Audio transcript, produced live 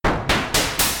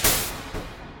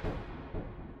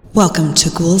Welcome to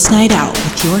Ghouls Night Out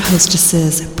with your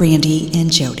hostesses, Brandy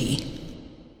and Jody.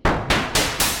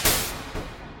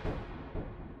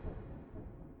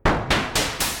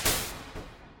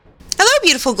 Hello,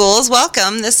 beautiful ghouls.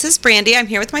 Welcome. This is Brandy. I'm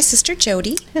here with my sister,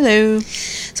 Jody. Hello.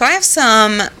 So I have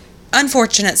some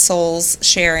unfortunate souls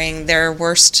sharing their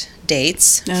worst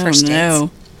dates. First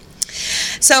dates.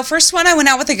 So first one, I went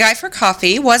out with a guy for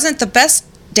coffee. Wasn't the best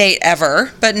date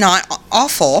ever, but not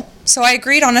awful. So I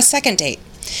agreed on a second date.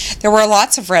 There were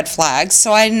lots of red flags,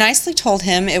 so I nicely told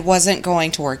him it wasn't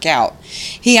going to work out.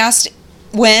 He asked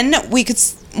when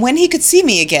he could see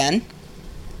me again.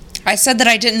 I said that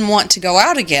I didn't want to go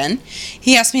out again.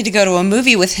 He asked me to go to a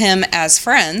movie with him as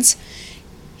friends.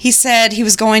 He said he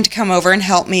was going to come over and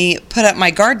help me put up my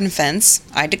garden fence.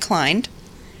 I declined.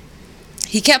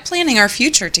 He kept planning our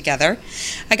future together.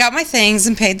 I got my things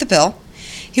and paid the bill.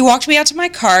 He walked me out to my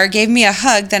car, gave me a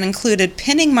hug that included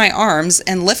pinning my arms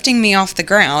and lifting me off the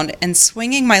ground and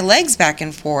swinging my legs back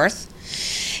and forth.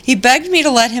 He begged me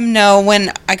to let him know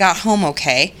when I got home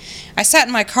okay. I sat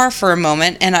in my car for a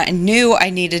moment and I knew I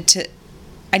needed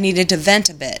to vent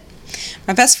a bit.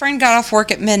 My best friend got off work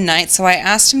at midnight, so I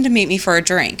asked him to meet me for a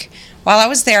drink. While I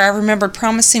was there, I remembered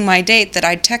promising my date that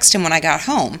I'd text him when I got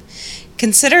home.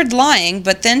 Considered lying,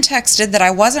 but then texted that I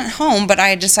wasn't home, but I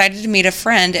had decided to meet a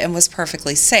friend and was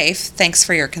perfectly safe. Thanks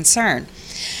for your concern.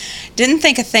 Didn't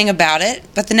think a thing about it,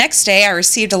 but the next day I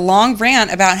received a long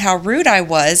rant about how rude I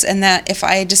was and that if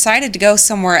I had decided to go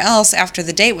somewhere else after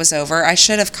the date was over, I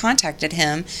should have contacted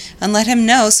him and let him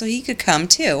know so he could come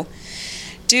too.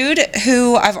 Dude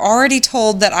who I've already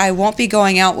told that I won't be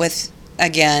going out with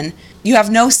again, you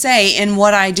have no say in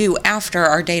what I do after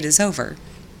our date is over.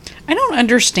 I don't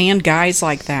understand guys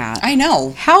like that. I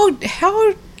know. How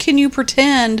can you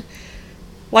pretend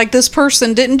like this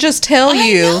person didn't just tell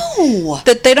you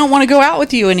that they don't want to go out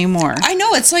with you anymore? I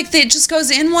know. It's like it just goes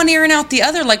in one ear and out the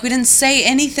other. Like we didn't say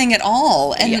anything at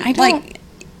all. And yeah, I don't.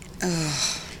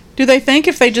 Do they think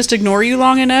if they just ignore you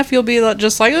long enough, you'll be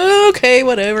just like, oh, okay,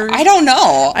 whatever? I don't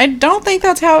know. I don't think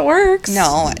that's how it works.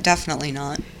 No, definitely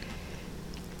not.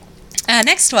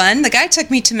 Next one, the guy took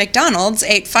me to McDonald's,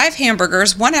 ate 5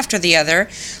 hamburgers, one after the other,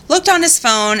 looked on his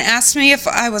phone, asked me if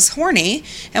I was horny,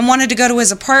 and wanted to go to his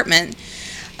apartment,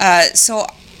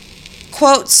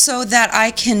 quote, so that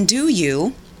I can do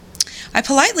you. I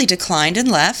politely declined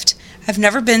and left. I've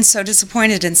never been so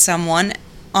disappointed in someone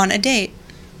on a date.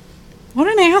 What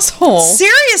an asshole.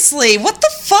 Seriously, what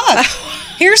the fuck?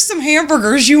 Here's some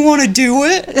hamburgers, you want to do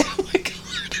it? Oh my God.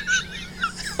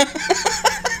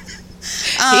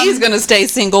 He's going to stay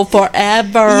single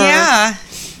forever. Yeah.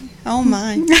 Oh,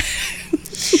 my. I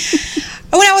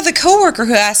went out with a coworker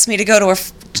who asked me to go to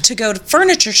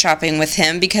furniture shopping with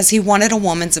him because he wanted a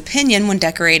woman's opinion when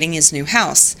decorating his new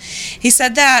house. He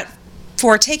said that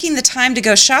for taking the time to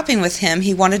go shopping with him,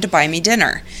 he wanted to buy me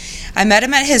dinner. I met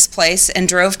him at his place and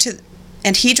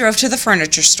he drove to the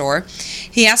furniture store.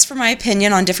 He asked for my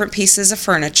opinion on different pieces of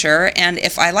furniture, and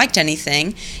if I liked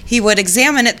anything, he would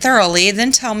examine it thoroughly,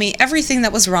 then tell me everything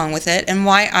that was wrong with it and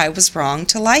why I was wrong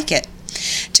to like it.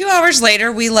 2 hours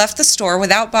later, we left the store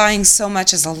without buying so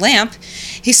much as a lamp.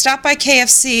 He stopped by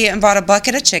KFC and bought a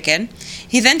bucket of chicken.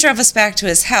 He then drove us back to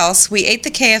his house. We ate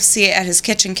the KFC at his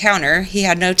kitchen counter. He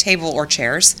had no table or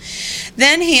chairs.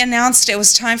 Then he announced it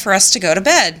was time for us to go to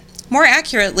bed. More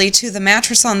accurately, to the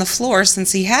mattress on the floor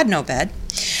since he had no bed.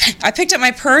 I picked up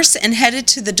my purse and headed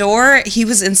to the door. He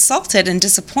was insulted and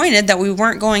disappointed that we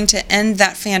weren't going to end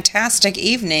that fantastic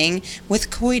evening with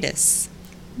coitus.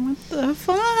 What the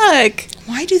fuck?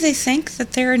 Why do they think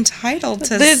that they're entitled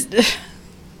to...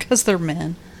 Because they're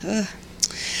men. Ugh.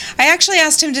 I actually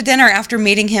asked him to dinner after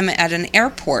meeting him at an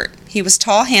airport. He was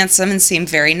tall, handsome, and seemed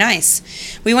very nice.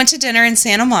 We went to dinner in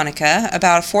Santa Monica.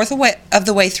 About a fourth of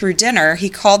the way through dinner, he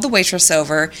called the waitress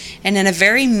over and in a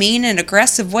very mean and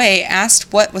aggressive way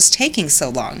asked what was taking so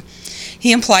long.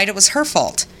 He implied it was her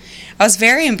fault. I was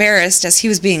very embarrassed as he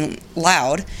was being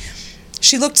loud.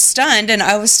 She looked stunned and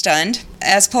I was stunned.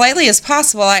 As politely as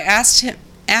possible, I asked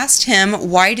him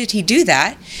why did he do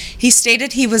that. He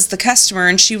stated he was the customer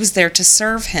and she was there to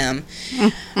serve him.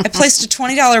 I placed a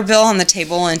 $20 bill on the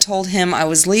table and told him I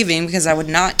was leaving because I would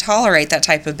not tolerate that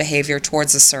type of behavior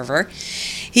towards a server.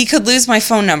 He could lose my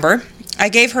phone number. I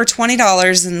gave her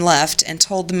 $20 and left and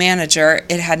told the manager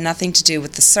it had nothing to do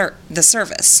with the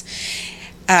service.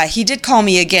 He did call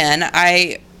me again.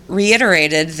 I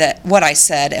reiterated that what I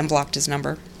said and blocked his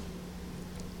number.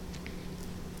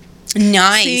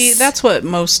 Nice. See, that's what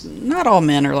not all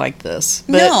men are like this,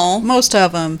 but no. Most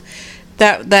of them,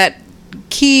 that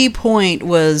key point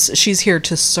was she's here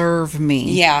to serve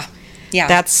me. Yeah. Yeah.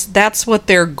 That's what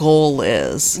their goal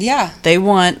is. Yeah. They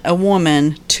want a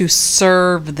woman to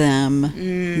serve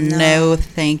them. No,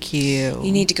 thank you.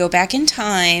 You need to go back in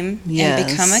time and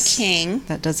become a king.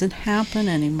 That doesn't happen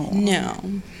anymore.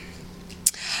 No.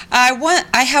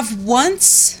 I have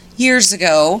once, years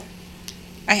ago,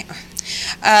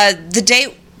 the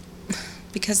date,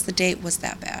 because the date was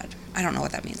that bad. I don't know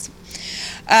what that means.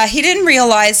 He didn't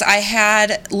realize I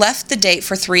had left the date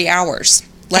for 3 hours.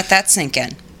 Let that sink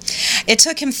in. It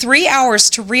took him 3 hours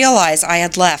to realize I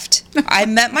had left. I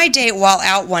met my date while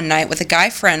out one night with a guy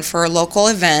friend for a local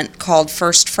event called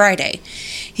First Friday.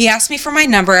 He asked me for my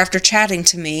number after chatting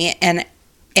to me and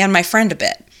my friend a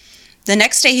bit. The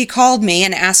next day he called me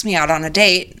and asked me out on a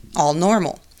date, all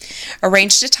normal.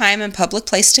 Arranged a time and public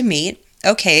place to meet.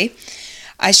 Okay.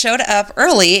 I showed up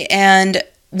early and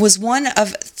was one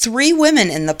of 3 women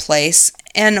in the place,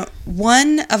 and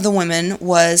one of the women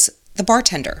was the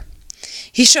bartender.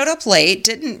 He showed up late,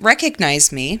 didn't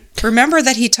recognize me, remember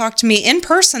that he talked to me in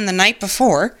person the night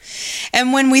before,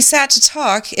 and when we sat to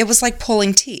talk, it was like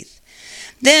pulling teeth.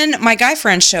 Then my guy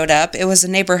friend showed up, it was a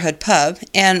neighborhood pub,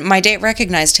 and my date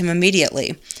recognized him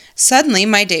immediately. Suddenly,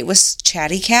 my date was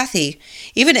Chatty Cathy.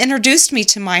 Even introduced me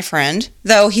to my friend,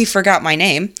 though he forgot my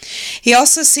name. He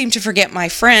also seemed to forget my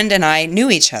friend and I knew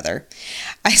each other.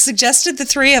 I suggested the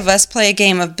 3 of us play a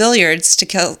game of billiards to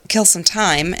kill some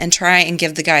time and try and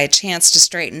give the guy a chance to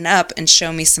straighten up and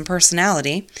show me some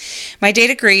personality. My date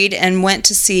agreed and went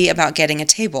to see about getting a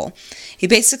table. He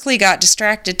basically got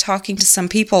distracted talking to some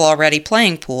people already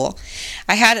playing pool.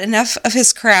 I had enough of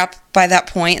his crap by that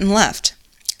point and left.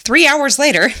 3 hours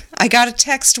later, I got a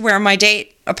text where my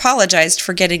date apologized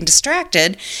for getting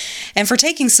distracted and for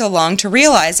taking so long to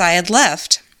realize I had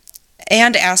left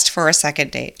and asked for a second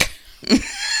date. We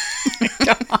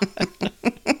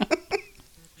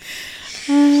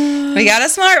got a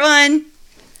smart one.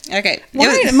 Okay.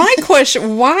 My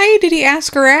question, why did he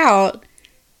ask her out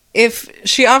if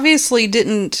she obviously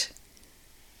didn't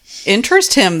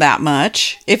interest him that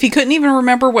much, if he couldn't even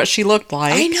remember what she looked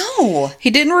like? I know. He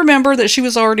didn't remember that she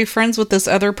was already friends with this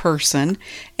other person.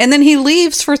 And then he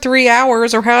leaves for 3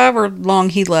 hours or however long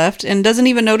he left and doesn't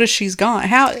even notice she's gone.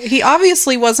 He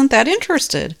obviously wasn't that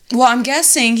interested. Well, I'm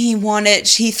guessing he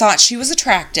thought she was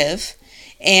attractive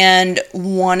and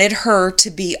wanted her to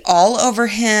be all over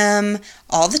him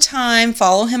all the time,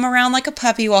 follow him around like a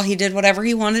puppy while he did whatever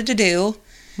he wanted to do.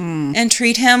 And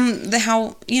treat him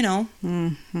entitled.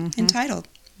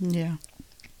 Yeah.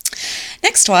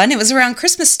 Next one, it was around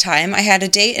Christmas time. I had a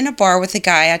date in a bar with a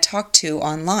guy I talked to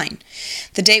online.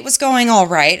 The date was going all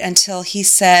right until he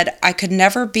said I could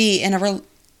never be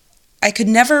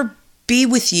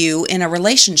with you in a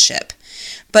relationship,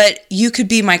 but you could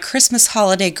be my Christmas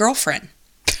holiday girlfriend.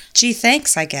 Gee,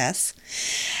 thanks, I guess.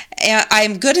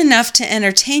 I'm good enough to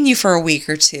entertain you for a week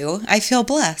or 2. I feel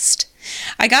blessed.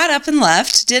 I got up and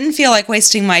left, didn't feel like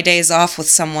wasting my days off with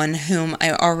someone whom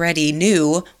I already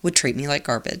knew would treat me like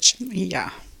garbage. Yeah.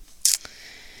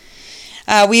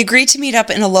 We agreed to meet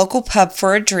up in a local pub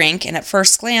for a drink, and at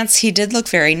first glance, he did look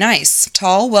very nice.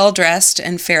 Tall, well-dressed,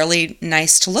 and fairly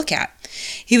nice to look at.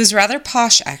 He was rather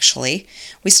posh, actually.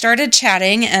 We started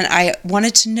chatting, and I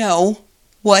wanted to know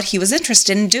what he was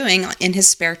interested in doing in his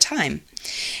spare time.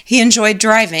 He enjoyed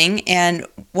driving and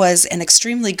was an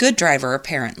extremely good driver,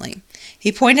 apparently.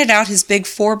 He pointed out his big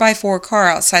 4x4 car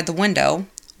outside the window.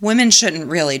 Women shouldn't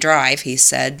really drive, he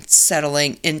said,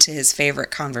 settling into his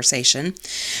favorite conversation.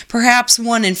 Perhaps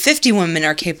 1 in 50 women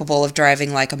are capable of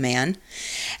driving like a man.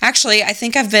 Actually, I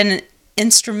think I've been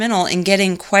instrumental in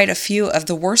getting quite a few of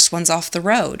the worst ones off the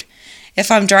road. If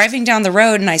I'm driving down the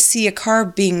road and I see a car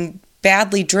being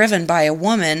badly driven by a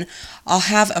woman, I'll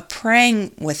have a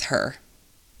prang with her.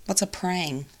 What's a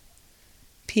prang?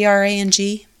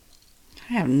 P-R-A-N-G?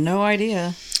 I have no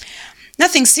idea.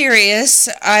 Nothing serious.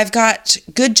 I've got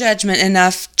good judgment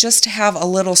enough just to have a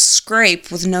little scrape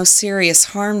with no serious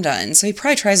harm done. So he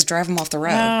probably tries to drive him off the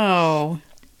road. Oh.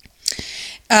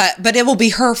 But it will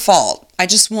be her fault. I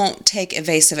just won't take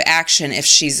evasive action if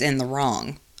she's in the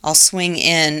wrong. I'll swing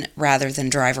in rather than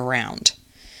drive around.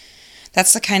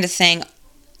 That's the kind of thing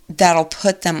that'll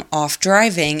put them off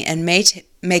driving and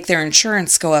make their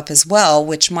insurance go up as well,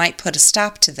 which might put a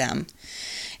stop to them.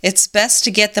 It's best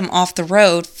to get them off the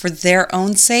road for their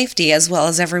own safety as well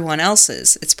as everyone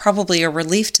else's. It's probably a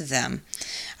relief to them.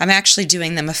 I'm actually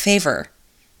doing them a favor.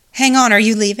 Hang on, are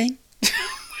you leaving?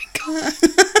 Oh my God.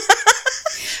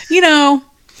 You know,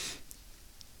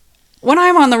 when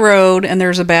I'm on the road and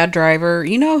there's a bad driver,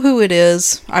 you know who it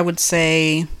is? I would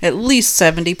say at least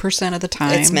 70% of the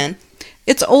time. It's men.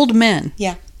 It's old men.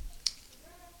 Yeah.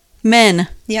 Men.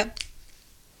 Yep.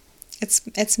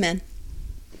 It's men.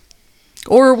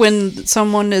 Or when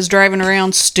someone is driving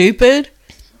around stupid.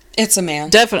 It's a man.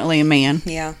 Definitely a man.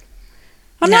 Yeah.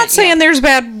 I'm not saying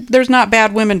there's not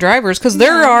bad women drivers, because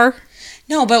there are.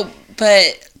 No,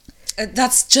 but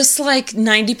that's just like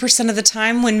 90% of the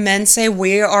time when men say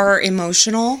we are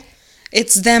emotional,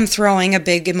 it's them throwing a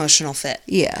big emotional fit.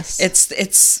 Yes.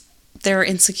 They're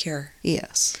insecure.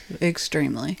 Yes,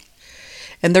 extremely.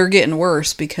 And they're getting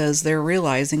worse because they're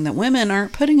realizing that women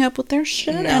aren't putting up with their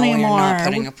shit anymore. No, you're not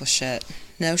putting up with shit.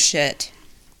 No shit.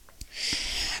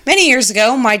 Many years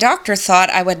ago, my doctor thought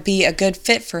I would be a good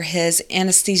fit for his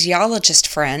anesthesiologist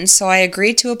friend, so I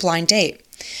agreed to a blind date.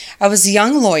 I was a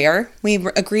young lawyer. We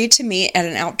agreed to meet at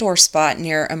an outdoor spot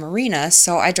near a marina,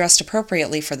 so I dressed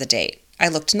appropriately for the date. I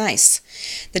looked nice.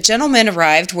 The gentleman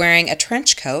arrived wearing a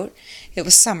trench coat. It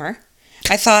was summer.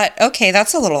 I thought, okay,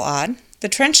 that's a little odd. The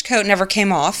trench coat never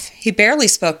came off. He barely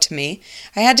spoke to me.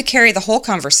 I had to carry the whole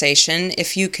conversation,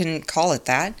 if you can call it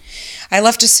that. I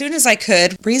left as soon as I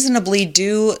could, reasonably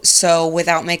do so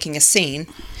without making a scene.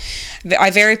 I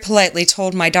very politely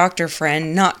told my doctor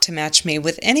friend not to match me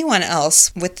with anyone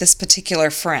else with this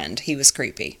particular friend. He was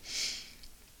creepy.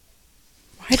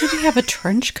 Why did he have a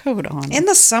trench coat on? In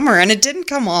the summer, and it didn't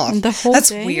come off. The whole That's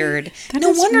day? weird. That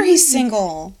No is wonder weird. he's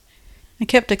single. I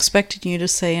kept expecting you to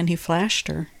say, and he flashed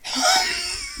her.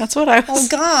 That's what I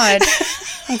was... Oh, God.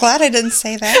 I'm glad I didn't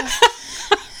say that.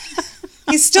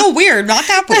 He's still weird. Not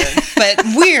that weird, but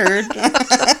weird.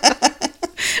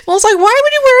 Well, it's like, why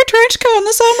would you wear a trench coat in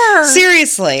the summer?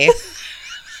 Seriously.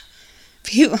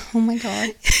 Oh, my God.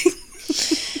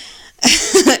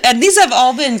 And these have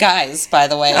all been guys, by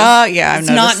the way. Yeah, I've It's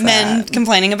noticed not men that.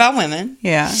 complaining about women.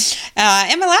 Yeah.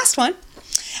 And my last one.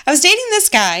 I was dating this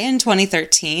guy in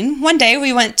 2013. One day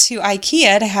we went to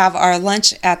IKEA to have our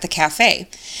lunch at the cafe.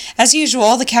 As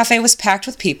usual, the cafe was packed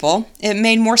with people. It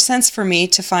made more sense for me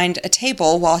to find a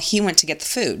table while he went to get the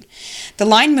food. The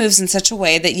line moves in such a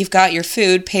way that you've got your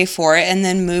food, pay for it, and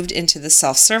then moved into the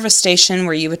self-service station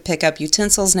where you would pick up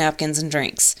utensils, napkins, and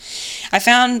drinks. I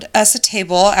found us a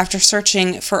table after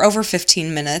searching for over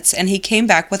 15 minutes, and he came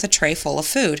back with a tray full of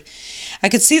food. I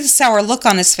could see the sour look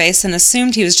on his face and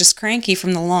assumed he was just cranky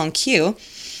from the long queue.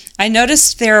 I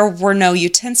noticed there were no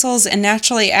utensils and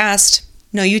naturally asked,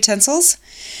 "No utensils?"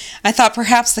 I thought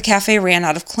perhaps the cafe ran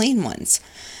out of clean ones.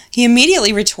 He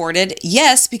immediately retorted,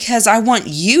 "Yes, because I want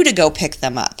you to go pick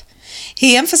them up."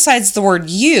 He emphasized the word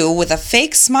 "you" with a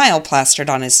fake smile plastered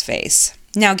on his face.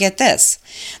 Now get this.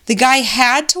 The guy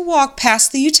had to walk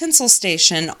past the utensil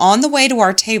station on the way to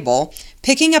our table.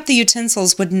 Picking up the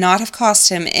utensils would not have cost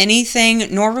him anything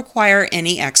nor require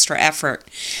any extra effort.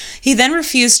 He then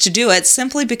refused to do it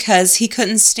simply because he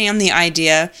couldn't stand the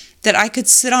idea that I could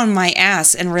sit on my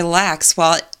ass and relax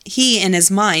while he, in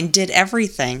his mind, did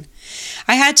everything.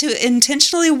 I had to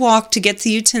intentionally walk to get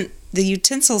the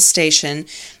utensil station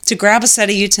to grab a set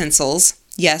of utensils.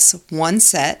 Yes, one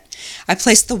set. I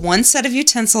placed the one set of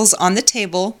utensils on the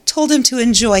table, told him to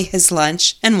enjoy his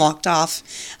lunch, and walked off.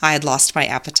 I had lost my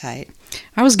appetite.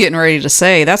 I was getting ready to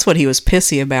say that's what he was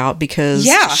pissy about because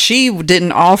Yeah. she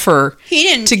didn't offer He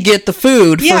didn't. to get the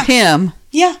food Yeah. for him.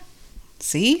 Yeah,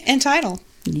 See? entitled.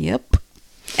 Yep.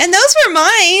 And those were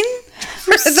mine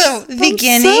for the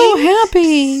beginning. I'm so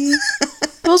happy.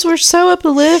 Those were so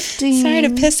uplifting. Sorry to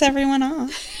piss everyone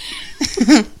off.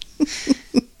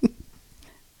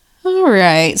 All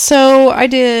right. So I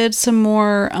did some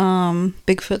more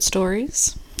Bigfoot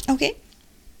stories. Okay.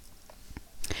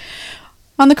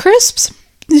 On the crisps.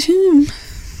 That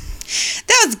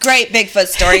was great Bigfoot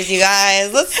stories, you guys.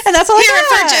 And that's all I hear it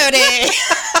got. for Jody.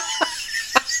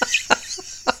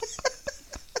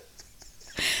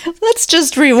 Let's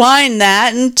just rewind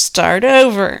that and start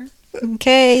over.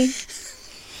 Okay.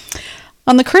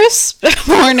 On the crisp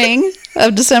morning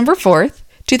of December 4th,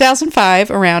 2005,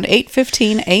 around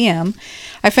 8:15 a.m.,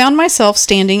 I found myself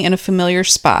standing in a familiar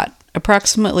spot,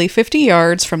 approximately 50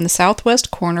 yards from the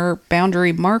southwest corner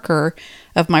boundary marker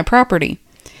of my property.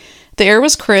 The air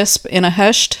was crisp and a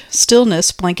hushed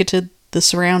stillness blanketed the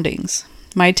surroundings.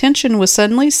 My attention was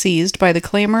suddenly seized by the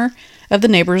clamor of the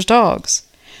neighbors' dogs.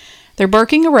 Their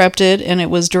barking erupted, and it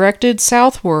was directed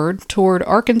southward toward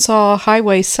Arkansas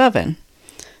Highway 7.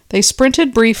 They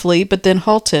sprinted briefly, but then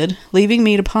halted, leaving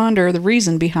me to ponder the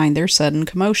reason behind their sudden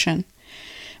commotion.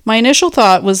 My initial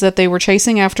thought was that they were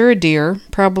chasing after a deer,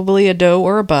 probably a doe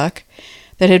or a buck,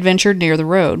 that had ventured near the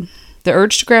road. The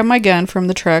urge to grab my gun from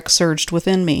the truck surged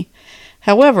within me.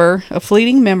 However, a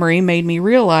fleeting memory made me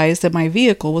realize that my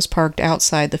vehicle was parked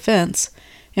outside the fence,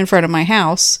 in front of my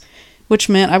house, which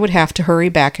meant I would have to hurry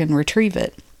back and retrieve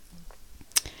it.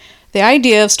 The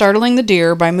idea of startling the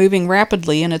deer by moving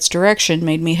rapidly in its direction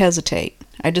made me hesitate.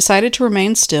 I decided to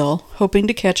remain still, hoping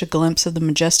to catch a glimpse of the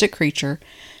majestic creature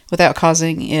without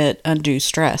causing it undue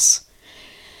stress.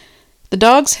 The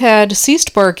dogs had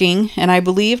ceased barking, and I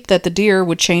believed that the deer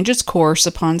would change its course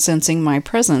upon sensing my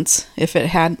presence if it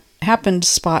had happened to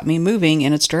spot me moving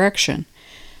in its direction.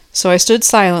 So I stood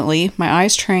silently, my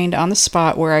eyes trained on the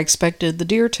spot where I expected the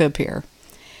deer to appear.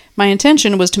 My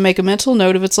intention was to make a mental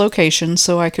note of its location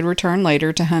so I could return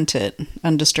later to hunt it,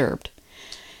 undisturbed.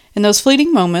 In those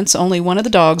fleeting moments, only one of the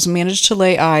dogs managed to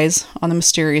lay eyes on the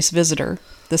mysterious visitor.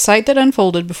 The sight that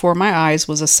unfolded before my eyes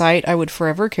was a sight I would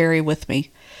forever carry with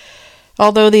me.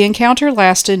 Although the encounter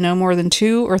lasted no more than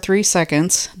 2 or 3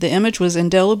 seconds, the image was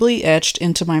indelibly etched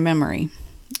into my memory.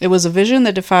 It was a vision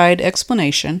that defied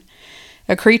explanation,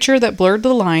 a creature that blurred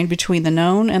the line between the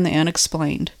known and the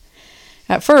unexplained.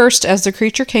 At first, as the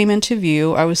creature came into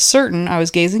view, I was certain I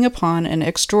was gazing upon an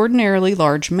extraordinarily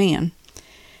large man.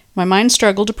 My mind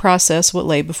struggled to process what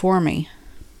lay before me.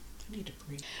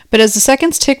 But as the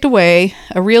seconds ticked away,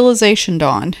 a realization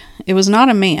dawned. It was not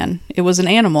a man. It was an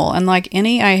animal, unlike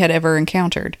any I had ever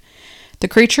encountered. The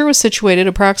creature was situated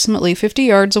approximately 50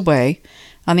 yards away,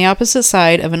 on the opposite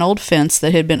side of an old fence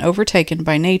that had been overtaken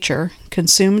by nature,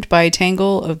 consumed by a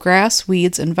tangle of grass,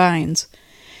 weeds, and vines.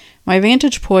 My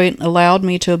vantage point allowed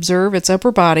me to observe its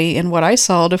upper body, and what I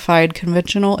saw defied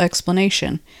conventional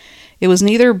explanation. It was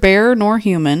neither bear nor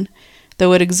human,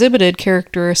 though it exhibited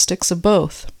characteristics of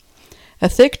both. A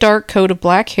thick, dark coat of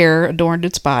black hair adorned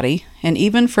its body, and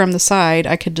even from the side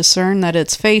I could discern that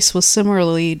its face was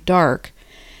similarly dark,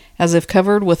 as if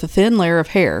covered with a thin layer of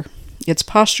hair. Its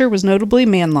posture was notably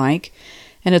manlike,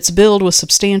 and its build was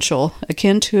substantial,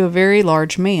 akin to a very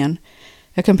large man,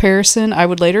 a comparison I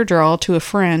would later draw to a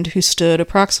friend who stood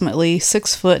approximately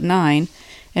 6'9"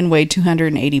 and weighed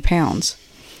 280 pounds.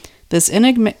 This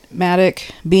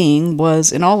enigmatic being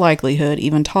was, in all likelihood,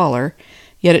 even taller,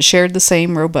 yet it shared the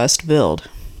same robust build.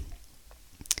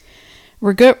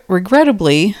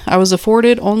 Regrettably, I was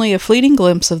afforded only a fleeting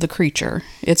glimpse of the creature.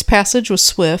 Its passage was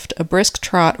swift, a brisk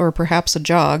trot or perhaps a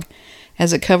jog,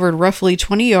 as it covered roughly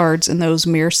 20 yards in those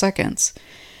mere seconds.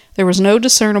 There was no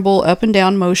discernible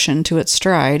up-and-down motion to its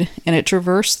stride, and it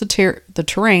traversed the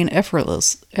terrain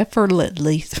effortlessly,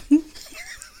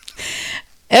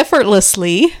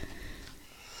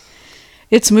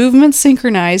 its movements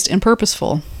synchronized and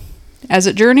purposeful. As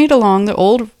it journeyed along the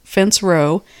old fence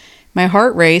row, my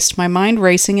heart raced, my mind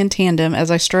racing in tandem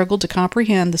as I struggled to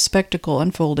comprehend the spectacle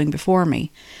unfolding before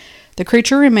me. The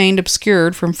creature remained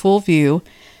obscured from full view,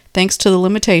 thanks to the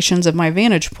limitations of my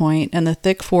vantage point and the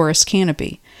thick forest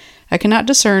canopy. I could not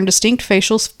discern distinct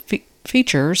facial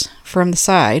features from the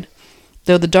side,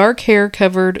 though the dark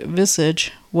hair-covered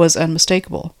visage was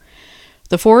unmistakable.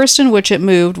 The forest in which it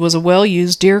moved was a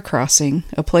well-used deer crossing,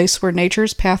 a place where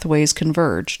nature's pathways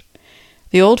converged.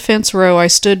 The old fence row I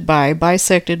stood by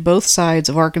bisected both sides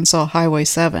of Arkansas Highway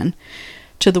 7.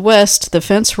 To the west, the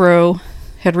fence row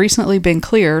had recently been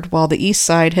cleared, while the east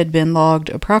side had been logged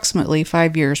approximately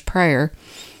 5 years prior,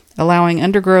 allowing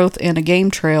undergrowth and a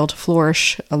game trail to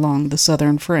flourish along the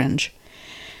southern fringe.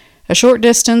 A short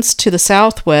distance to the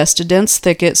southwest, a dense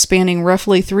thicket spanning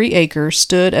roughly 3 acres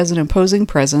stood as an imposing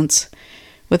presence.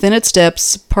 Within its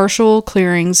depths, partial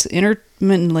clearings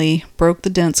intermittently broke the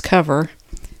dense cover.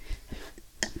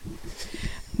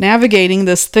 Navigating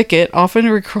this thicket often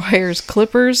requires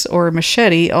clippers or a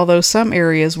machete, although some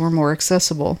areas were more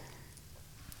accessible.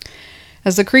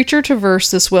 As the creature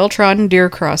traversed this well-trodden deer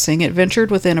crossing, it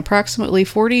ventured within approximately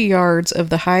 40 yards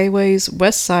of the highway's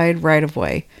west side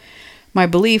right-of-way. My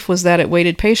belief was that it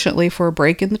waited patiently for a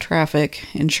break in the traffic,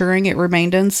 ensuring it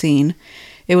remained unseen.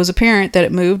 It was apparent that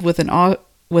it moved with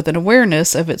an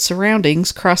awareness of its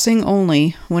surroundings, crossing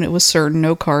only when it was certain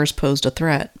no cars posed a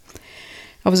threat.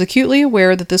 I was acutely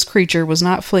aware that this creature was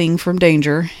not fleeing from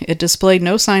danger. It displayed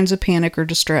no signs of panic or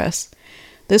distress.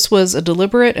 This was a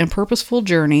deliberate and purposeful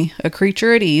journey, a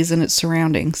creature at ease in its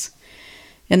surroundings.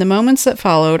 In the moments that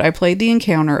followed, I played the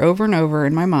encounter over and over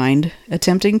in my mind,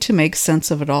 attempting to make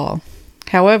sense of it all.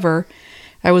 However,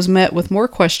 I was met with more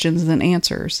questions than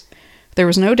answers. There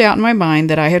was no doubt in my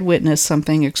mind that I had witnessed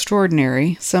something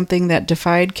extraordinary, something that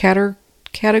defied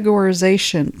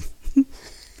categorization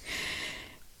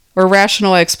or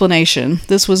rational explanation.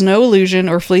 This was no illusion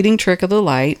or fleeting trick of the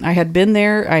light. I had been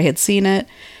there, I had seen it,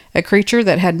 a creature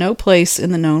that had no place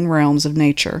in the known realms of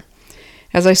nature.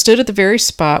 As I stood at the very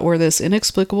spot where this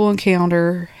inexplicable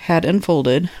encounter had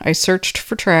unfolded, I searched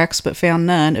for tracks but found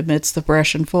none amidst the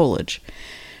brush and foliage.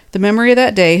 The memory of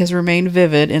that day has remained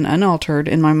vivid and unaltered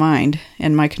in my mind,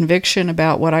 and my conviction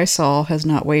about what I saw has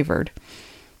not wavered.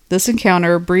 This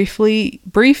encounter, brief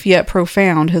yet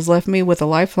profound, has left me with a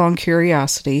lifelong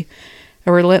curiosity,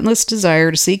 a relentless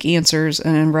desire to seek answers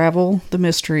and unravel the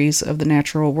mysteries of the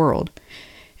natural world.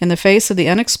 In the face of the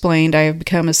unexplained, I have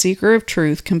become a seeker of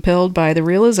truth, compelled by the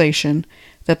realization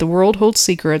that the world holds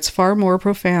secrets far more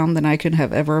profound than I could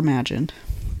have ever imagined.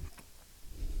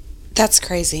 That's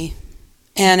crazy.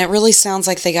 And it really sounds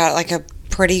like they got like a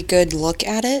pretty good look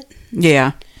at it.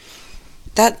 Yeah.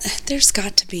 There's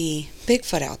got to be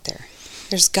Bigfoot out there.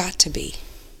 There's got to be.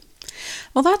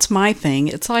 Well, that's my thing.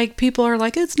 It's like people are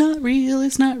like, it's not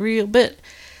real. But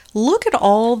look at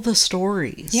all the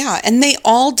stories. Yeah, and they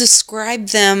all describe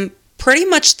them pretty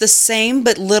much the same,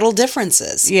 but little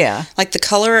differences. Yeah. Like the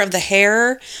color of the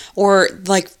hair, or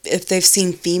like if they've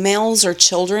seen females or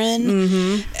children.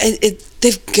 Mm-hmm.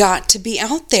 They've got to be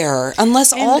out there,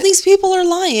 unless all these people are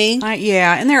lying.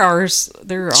 Yeah, and there are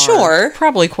sure,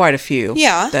 probably quite a few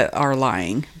that are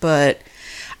lying. But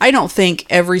I don't think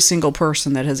every single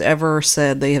person that has ever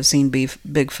said they have seen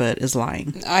Bigfoot is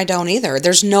lying. I don't either.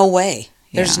 There's no way.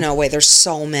 There's no way. There's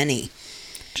so many.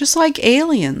 Just like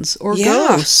aliens or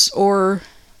ghosts or,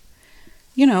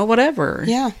 whatever.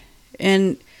 Yeah.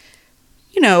 And,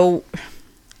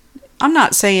 I'm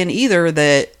not saying either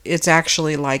that it's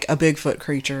actually like a Bigfoot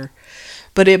creature,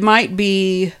 but it might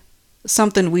be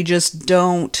something we just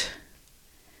don't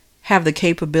have the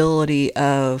capability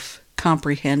of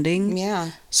comprehending.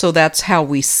 Yeah. So that's how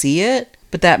we see it,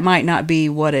 but that might not be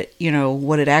what it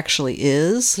actually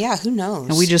is. Yeah, who knows?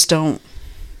 And we just don't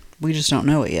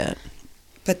know it yet.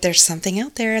 But there's something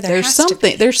out there. There's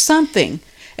something.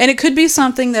 And it could be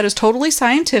something that is totally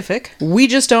scientific. We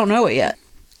just don't know it yet.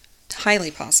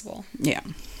 Highly possible. Yeah.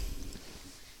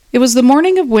 It was the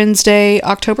morning of Wednesday,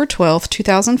 October 12th,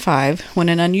 2005, when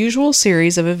an unusual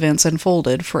series of events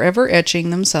unfolded, forever etching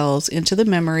themselves into the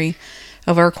memory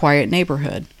of our quiet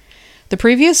neighborhood. The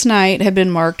previous night had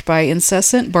been marked by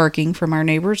incessant barking from our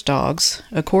neighbors' dogs,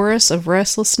 a chorus of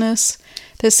restlessness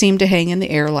that seemed to hang in the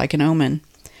air like an omen.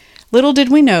 Little did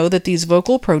we know that these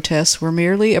vocal protests were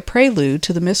merely a prelude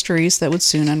to the mysteries that would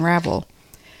soon unravel.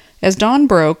 As dawn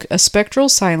broke, a spectral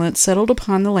silence settled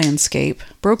upon the landscape,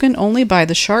 broken only by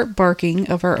the sharp barking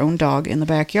of our own dog in the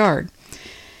backyard.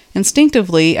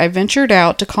 Instinctively, I ventured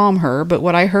out to calm her, but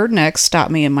what I heard next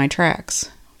stopped me in my tracks.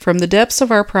 From the depths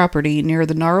of our property, near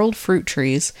the gnarled fruit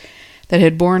trees that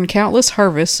had borne countless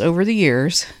harvests over the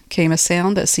years, came a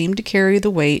sound that seemed to carry the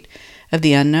weight of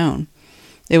the unknown.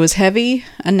 It was heavy,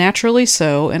 unnaturally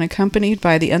so, and accompanied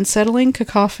by the unsettling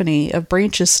cacophony of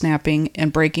branches snapping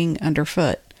and breaking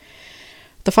underfoot.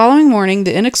 The following morning,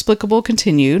 the inexplicable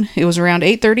continued. It was around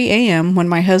 8:30 a.m. when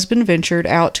my husband ventured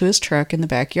out to his truck in the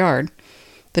backyard.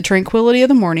 The tranquility of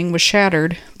the morning was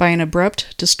shattered by an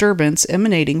abrupt disturbance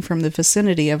emanating from the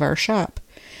vicinity of our shop.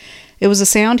 It was a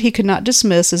sound he could not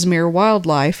dismiss as mere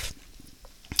wildlife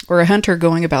or a hunter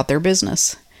going about their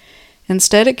business.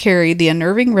 Instead, it carried the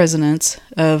unnerving resonance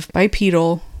of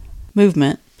bipedal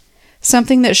movement,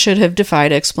 something that should have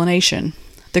defied explanation.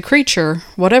 The creature,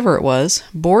 whatever it was,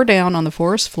 bore down on the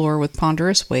forest floor with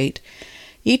ponderous weight,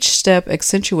 each step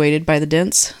accentuated by the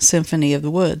dense symphony of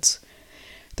the woods.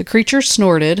 The creature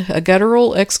snorted, a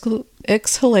guttural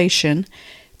exhalation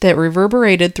that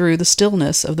reverberated through the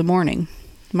stillness of the morning.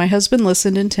 My husband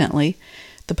listened intently,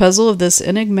 the puzzle of this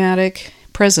enigmatic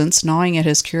presence gnawing at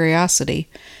his curiosity.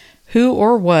 Who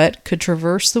or what could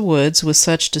traverse the woods with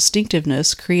such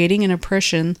distinctiveness, creating an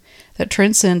impression that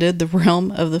transcended the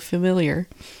realm of the familiar?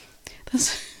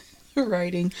 That's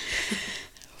writing.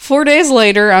 4 days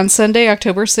later, on Sunday,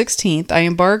 October 16th, I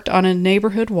embarked on a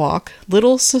neighborhood walk,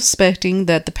 little suspecting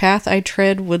that the path I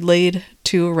tread would lead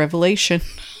to a revelation.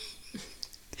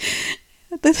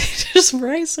 They just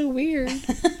write so weird.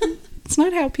 It's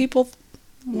not how people...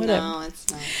 Whatever. No,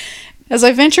 it's not. As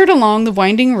I ventured along the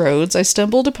winding roads, I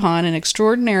stumbled upon an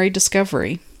extraordinary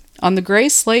discovery. On the gray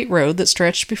slate road that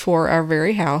stretched before our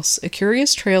very house, a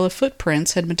curious trail of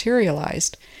footprints had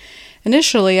materialized.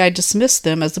 Initially, I dismissed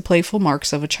them as the playful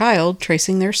marks of a child,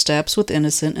 tracing their steps with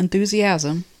innocent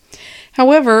enthusiasm.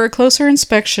 However, a closer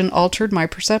inspection altered my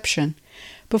perception.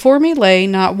 Before me lay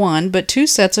not one, but two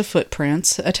sets of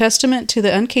footprints, a testament to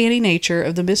the uncanny nature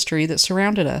of the mystery that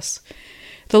surrounded us.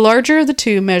 The larger of the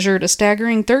two measured a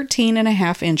staggering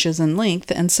 13.5 inches in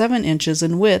length and 7 inches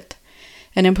in width,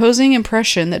 an imposing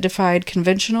impression that defied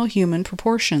conventional human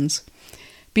proportions.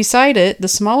 Beside it, the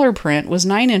smaller print was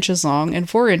 9 inches long and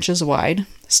 4 inches wide,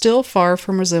 still far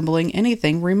from resembling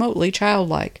anything remotely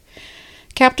childlike.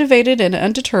 Captivated and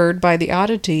undeterred by the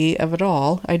oddity of it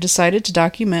all, I decided to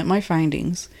document my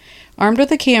findings. Armed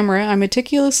with a camera, I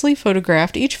meticulously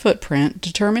photographed each footprint,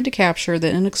 determined to capture the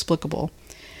inexplicable.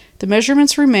 The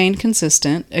measurements remained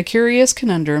consistent, a curious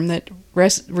conundrum that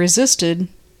resisted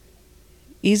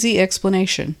easy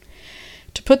explanation.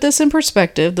 To put this in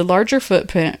perspective, the larger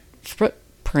footprint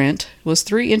was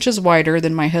 3 inches wider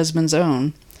than my husband's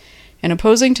own, an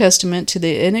opposing testament to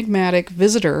the enigmatic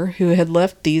visitor who had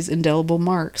left these indelible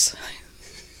marks.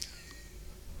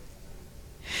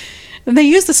 And they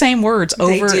use the same words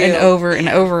over and over and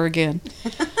over again.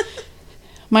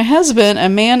 My husband, a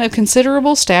man of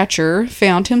considerable stature,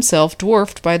 found himself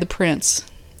dwarfed by the prints,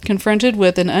 confronted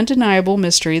with an undeniable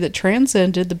mystery that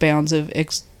transcended the bounds of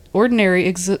ordinary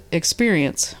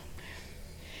experience.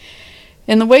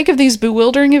 In the wake of these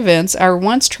bewildering events, our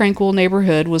once tranquil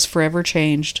neighborhood was forever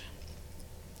changed.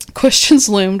 Questions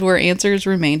loomed where answers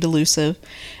remained elusive,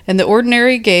 and the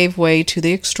ordinary gave way to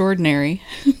the extraordinary.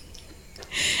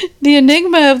 The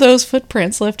enigma of those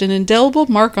footprints left an indelible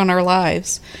mark on our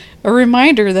lives, a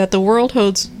reminder that the world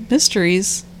holds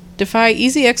mysteries, defy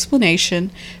easy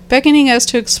explanation, beckoning us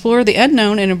to explore the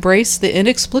unknown and embrace the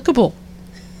inexplicable.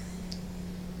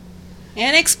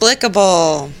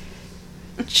 Inexplicable.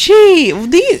 Gee,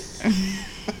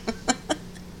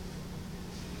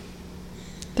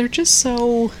 they're just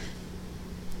so...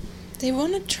 They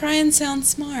want to try and sound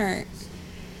smart.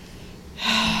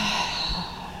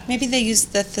 Maybe they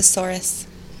used the thesaurus.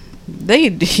 They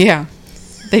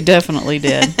definitely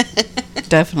did.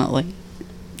 Definitely.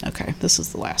 Okay, this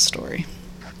is the last story.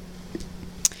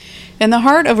 In the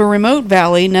heart of a remote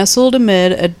valley, nestled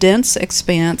amid a dense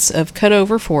expanse of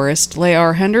cut-over forest, lay our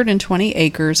 120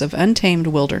 acres of untamed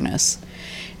wilderness.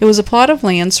 It was a plot of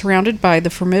land surrounded by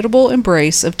the formidable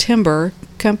embrace of timber,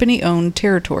 company-owned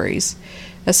territories,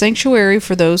 a sanctuary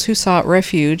for those who sought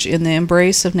refuge in the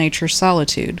embrace of nature's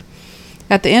solitude.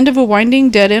 At the end of a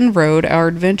winding dead-end road, our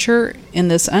adventure in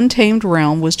this untamed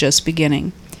realm was just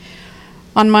beginning.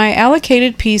 On my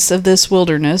allocated piece of this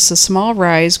wilderness, a small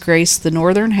rise graced the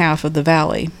northern half of the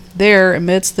valley. There,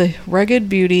 amidst the rugged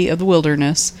beauty of the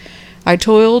wilderness, I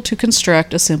toiled to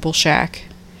construct a simple shack,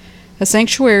 a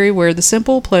sanctuary where the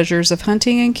simple pleasures of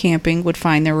hunting and camping would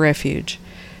find their refuge.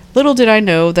 Little did I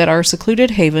know that our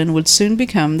secluded haven would soon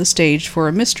become the stage for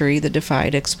a mystery that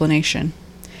defied explanation.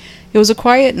 It was a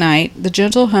quiet night, the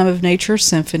gentle hum of nature's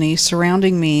symphony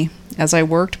surrounding me as I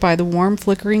worked by the warm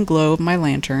flickering glow of my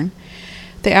lantern.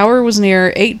 The hour was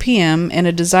near 8 p.m., and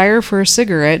a desire for a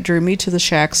cigarette drew me to the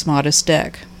shack's modest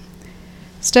deck.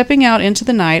 Stepping out into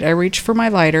the night, I reached for my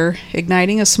lighter,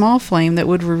 igniting a small flame that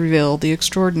would reveal the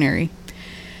extraordinary.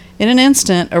 In an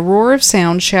instant, a roar of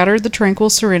sound shattered the tranquil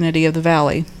serenity of the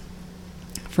valley.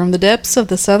 From the depths of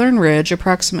the southern ridge,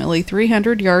 approximately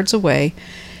 300 yards away,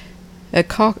 a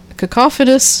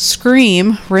cacophonous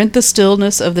scream rent the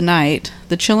stillness of the night.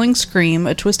 The chilling scream,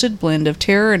 a twisted blend of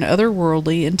terror and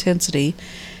otherworldly intensity,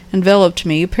 enveloped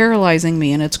me, paralyzing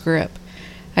me in its grip.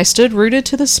 I stood rooted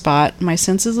to the spot, my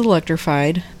senses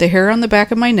electrified, the hair on the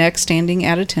back of my neck standing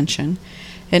at attention,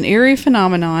 an eerie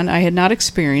phenomenon I had not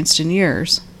experienced in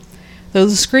years. Though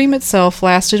the scream itself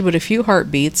lasted but a few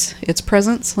heartbeats, its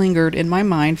presence lingered in my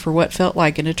mind for what felt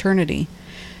like an eternity.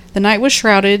 The night was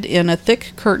shrouded in a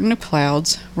thick curtain of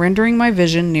clouds, rendering my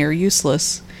vision near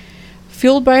useless.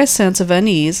 Fueled by a sense of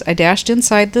unease, I dashed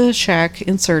inside the shack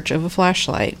in search of a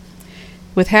flashlight.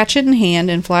 With hatchet in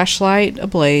hand and flashlight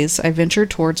ablaze, I ventured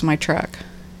towards my truck.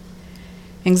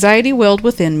 Anxiety welled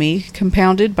within me,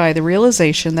 compounded by the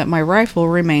realization that my rifle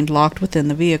remained locked within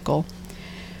the vehicle.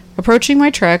 Approaching my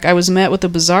truck, I was met with a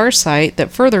bizarre sight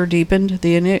that further deepened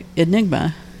the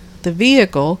enigma. The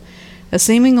vehicle, a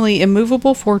seemingly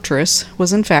immovable fortress,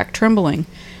 was in fact trembling.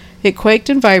 It quaked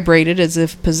and vibrated as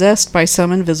if possessed by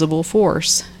some invisible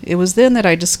force. It was then that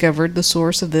I discovered the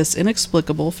source of this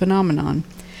inexplicable phenomenon.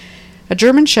 A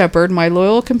German shepherd, my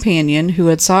loyal companion, who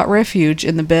had sought refuge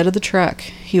in the bed of the truck.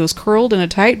 He was curled in a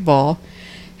tight ball,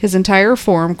 his entire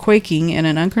form quaking in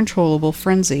an uncontrollable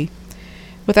frenzy.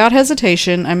 Without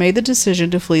hesitation, I made the decision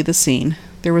to flee the scene.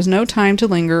 There was no time to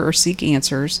linger or seek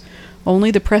answers,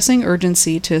 only the pressing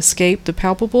urgency to escape the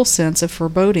palpable sense of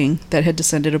foreboding that had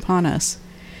descended upon us.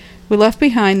 We left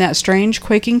behind that strange,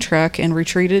 quaking truck and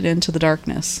retreated into the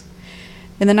darkness.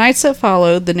 In the nights that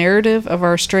followed, the narrative of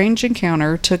our strange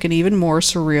encounter took an even more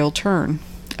surreal turn.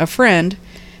 A friend,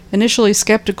 initially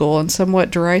skeptical and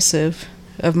somewhat derisive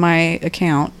of my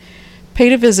account,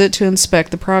 paid a visit to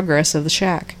inspect the progress of the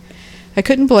shack. I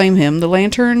couldn't blame him. The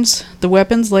lanterns, the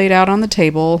weapons laid out on the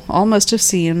table, all must have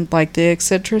seemed like the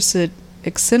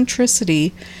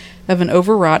eccentricity of an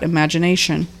overwrought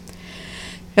imagination.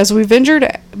 As we ventured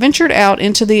out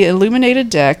into the illuminated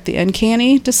deck, the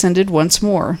uncanny descended once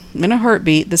more. In a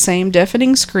heartbeat, the same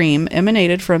deafening scream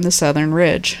emanated from the southern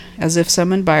ridge, as if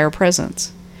summoned by our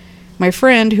presence. My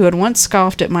friend, who had once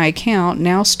scoffed at my account,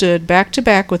 now stood back to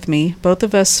back with me, both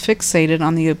of us fixated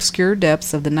on the obscure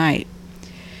depths of the night.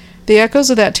 The echoes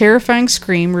of that terrifying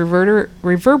scream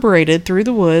reverberated through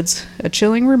the woods, a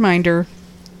chilling reminder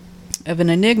of an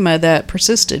enigma that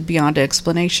persisted beyond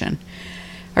explanation.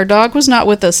 Our dog was not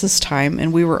with us this time,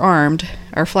 and we were armed,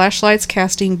 our flashlights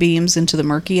casting beams into the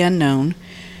murky unknown.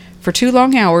 For 2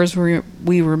 long hours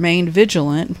we remained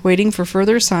vigilant, waiting for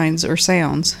further signs or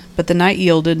sounds, but the night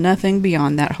yielded nothing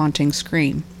beyond that haunting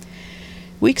scream.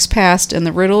 Weeks passed, and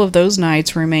the riddle of those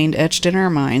nights remained etched in our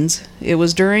minds. It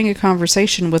was during a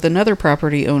conversation with another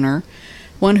property owner,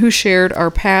 one who shared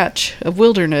our patch of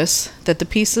wilderness, that the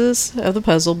pieces of the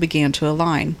puzzle began to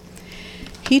align.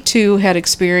 He, too, had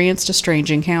experienced a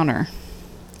strange encounter.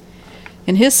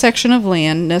 In his section of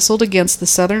land, nestled against the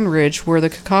southern ridge where the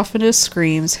cacophonous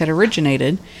screams had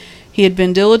originated, he had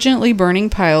been diligently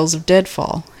burning piles of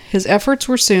deadfall. His efforts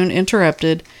were soon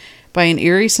interrupted by an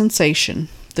eerie sensation,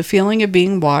 the feeling of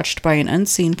being watched by an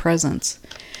unseen presence.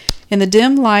 In the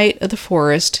dim light of the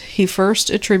forest, he first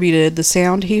attributed the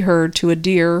sound he heard to a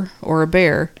deer or a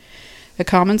bear, a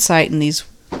common sight in these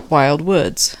wild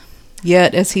woods.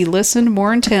 Yet, as he listened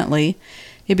more intently,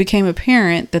 it became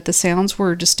apparent that the sounds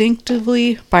were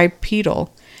distinctively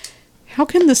bipedal. How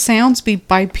can the sounds be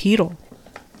bipedal?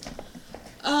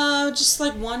 Just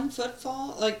like one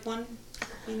footfall, like one,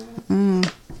 you know.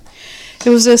 It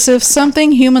was as if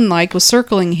something human-like was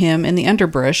circling him in the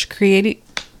underbrush, creating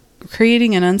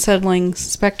an unsettling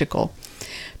spectacle.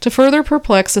 To further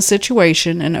perplex the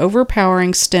situation, an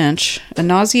overpowering stench, a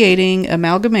nauseating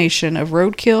amalgamation of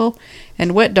roadkill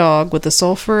and wet dog with a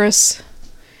sulphurous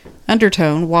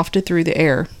undertone wafted through the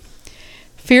air.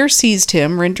 Fear seized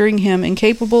him, rendering him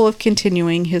incapable of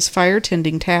continuing his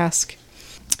fire-tending task.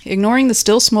 Ignoring the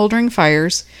still smoldering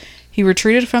fires, he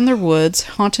retreated from the woods,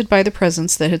 haunted by the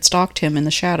presence that had stalked him in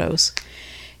the shadows.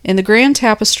 In the grand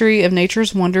tapestry of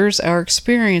nature's wonders, our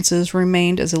experiences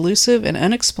remained as elusive and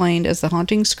unexplained as the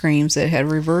haunting screams that had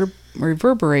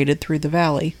reverberated through the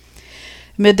valley.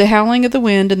 Amid the howling of the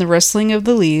wind and the rustling of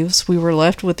the leaves, we were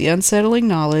left with the unsettling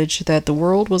knowledge that the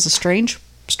world was a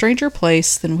stranger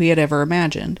place than we had ever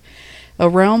imagined, a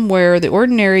realm where the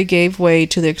ordinary gave way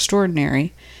to the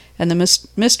extraordinary, and the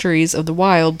mysteries of the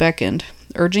wild beckoned,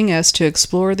 urging us to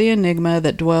explore the enigma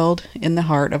that dwelled in the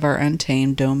heart of our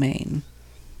untamed domain.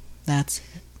 That's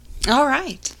it. All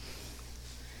right.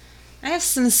 I have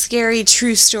some scary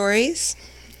true stories.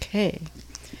 Okay.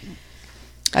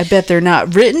 I bet they're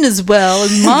not written as well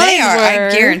as mine They are. were.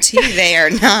 I guarantee they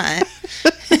are not.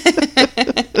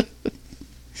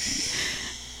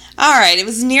 All right. It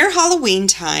was near Halloween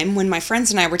time when my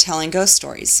friends and I were telling ghost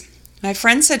stories. My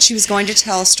friend said she was going to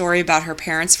tell a story about her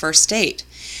parents' first date.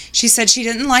 She said she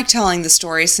didn't like telling the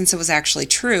story since it was actually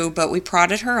true, but we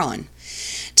prodded her on.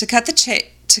 To cut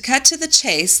to the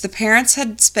chase, the parents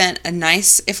had spent a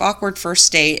nice, if awkward,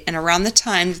 first date, and around the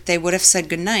time that they would have said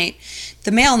goodnight,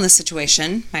 the male in the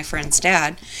situation, my friend's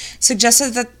dad,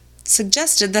 suggested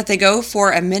that they go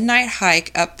for a midnight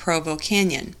hike up Provo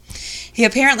Canyon. He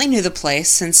apparently knew the place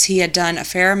since he had done a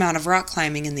fair amount of rock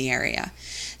climbing in the area.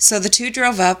 So the two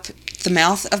drove up the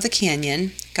mouth of the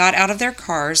canyon, got out of their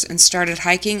cars, and started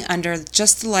hiking under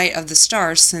just the light of the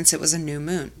stars since it was a new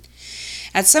moon.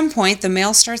 At some point, the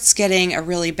male starts getting a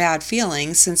really bad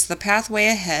feeling since the pathway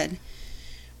ahead,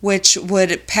 which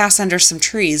would pass under some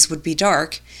trees, would be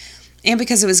dark, and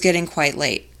because it was getting quite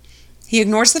late. He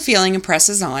ignores the feeling and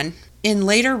presses on. In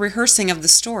later rehearsing of the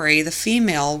story, the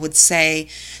female would say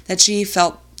that she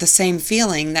felt the same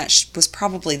feeling that was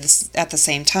probably at the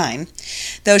same time,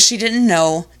 though she didn't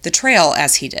know the trail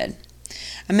as he did.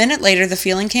 A minute later, the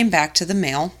feeling came back to the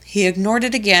male. He ignored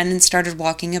it again and started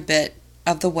walking a bit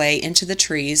of the way into the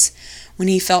trees when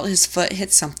he felt his foot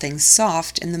hit something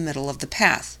soft in the middle of the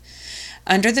path.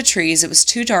 Under the trees, it was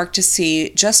too dark to see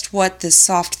just what this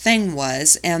soft thing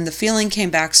was, and the feeling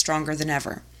came back stronger than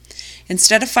ever.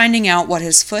 Instead of finding out what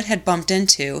his foot had bumped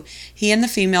into, he and the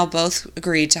female both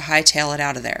agreed to hightail it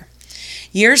out of there.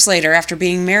 Years later, after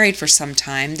being married for some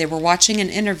time, they were watching an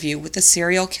interview with the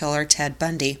serial killer Ted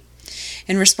Bundy.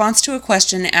 In response to a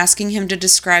question asking him to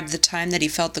describe the time that he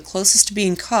felt the closest to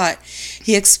being caught,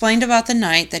 he explained about the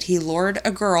night that he lured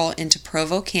a girl into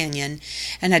Provo Canyon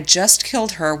and had just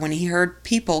killed her when he heard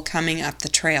people coming up the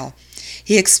trail.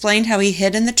 He explained how he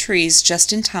hid in the trees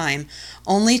just in time,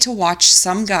 only to watch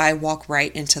some guy walk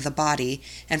right into the body,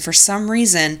 and for some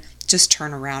reason, just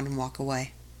turn around and walk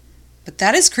away. But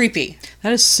that is creepy.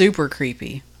 That is super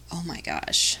creepy. Oh my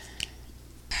gosh.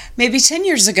 Maybe 10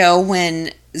 years ago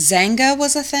when Zanga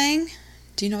was a thing.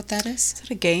 Do you know what that is? Is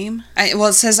it a game? Well,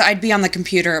 it says I'd be on the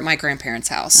computer at my grandparents'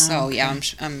 house. Oh, okay. Yeah,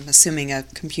 I'm assuming a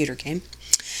computer game.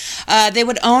 They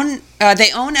own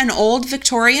an old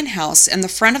Victorian house, and the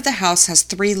front of the house has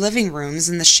 3 living rooms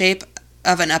in the shape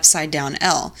of an upside-down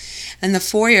L, and the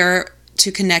foyer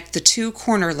to connect the two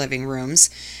corner living rooms.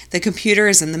 The computer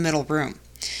is in the middle room.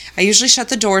 I usually shut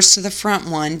the doors to the front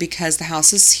one because the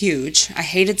house is huge. I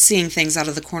hated seeing things out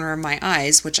of the corner of my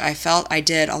eyes, which I felt I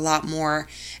did a lot more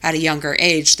at a younger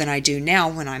age than I do now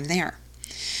when I'm there.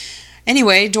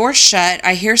 Anyway, doors shut.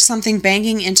 I hear something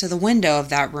banging into the window of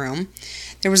that room.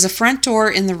 There was a front door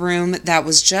in the room that I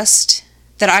was just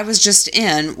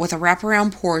in, with a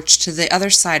wraparound porch to the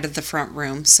other side of the front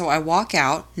room, so I walk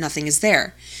out. Nothing is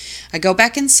there. I go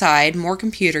back inside, more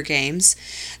computer games.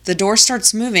 The door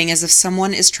starts moving as if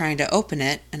someone is trying to open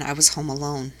it, and I was home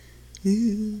alone.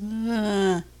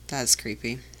 That's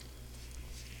creepy.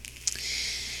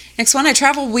 Next one, I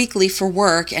travel weekly for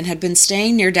work and had been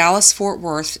staying near Dallas-Fort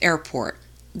Worth Airport.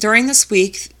 During this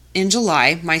week, in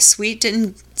July, my suite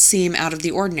didn't seem out of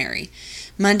the ordinary.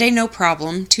 Monday, no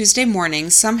problem. Tuesday morning,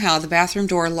 somehow the bathroom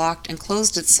door locked and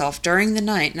closed itself during the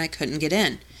night and I couldn't get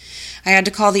in. I had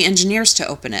to call the engineers to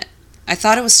open it. I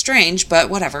thought it was strange, but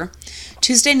whatever.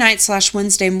 Tuesday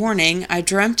night/Wednesday morning, I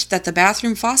dreamt that the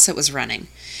bathroom faucet was running.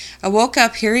 I woke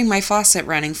up hearing my faucet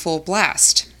running full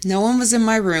blast. No one was in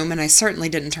my room, and I certainly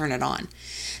didn't turn it on.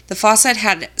 The faucet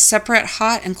had separate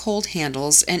hot and cold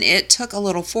handles, and it took a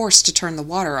little force to turn the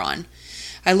water on.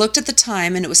 I looked at the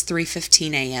time, and it was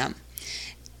 3:15 a.m.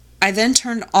 I then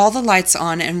turned all the lights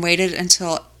on and waited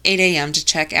until 8 a.m. to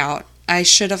check out. I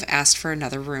should have asked for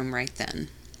another room right then.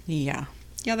 Yeah.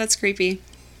 Yeah, that's creepy.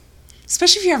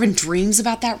 Especially if you're having dreams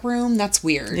about that room. That's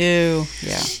weird. Ew.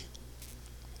 Yeah.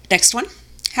 Next one.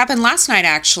 Happened last night,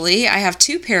 actually. I have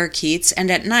 2 parakeets,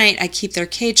 and at night I keep their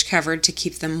cage covered to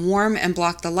keep them warm and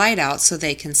block the light out so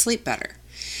they can sleep better.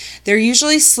 They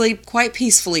usually sleep quite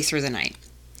peacefully through the night.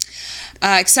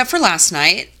 Except for last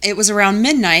night. It was around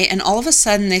midnight, and all of a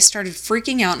sudden they started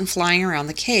freaking out and flying around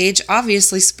the cage,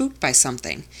 obviously spooked by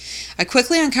something. I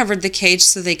quickly uncovered the cage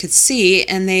so they could see,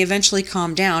 and they eventually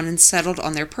calmed down and settled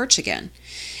on their perch again.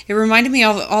 It reminded me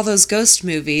of all those ghost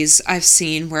movies I've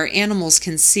seen where animals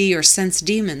can see or sense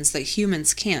demons that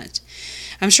humans can't.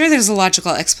 I'm sure there's a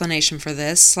logical explanation for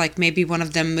this, like maybe one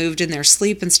of them moved in their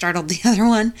sleep and startled the other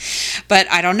one,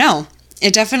 but I don't know.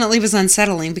 It definitely was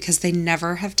unsettling because they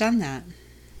never have done that.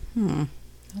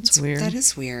 That's weird. That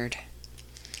is weird.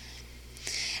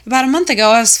 About a month ago,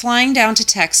 I was flying down to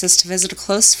Texas to visit a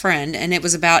close friend, and it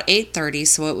was about 8:30,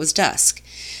 so it was dusk.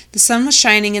 The sun was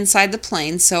shining inside the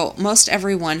plane, so most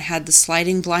everyone had the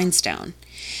sliding blinds down.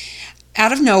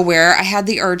 Out of nowhere, I had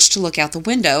the urge to look out the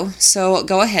window, so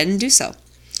go ahead and do so.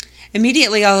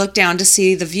 Immediately, I looked down to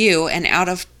see the view, and out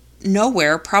of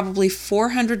nowhere, probably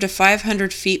 400 to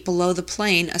 500 feet below the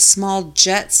plane, a small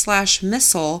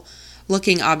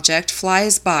jet/missile-looking object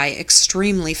flies by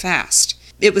extremely fast.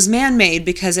 It was man-made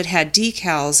because it had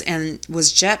decals and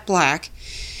was jet black,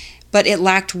 but it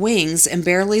lacked wings and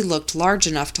barely looked large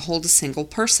enough to hold a single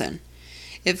person.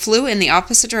 It flew in the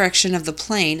opposite direction of the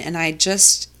plane, and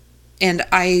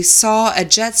I saw a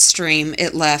jet stream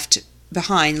it left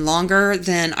behind longer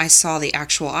than I saw the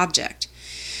actual object.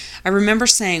 I remember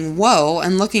saying, "Whoa,"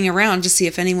 and looking around to see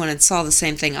if anyone had saw the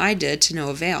same thing I did, to no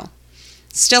avail.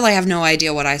 Still, I have no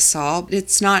idea what I saw.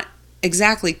 It's not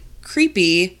exactly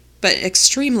creepy, but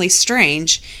extremely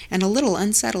strange and a little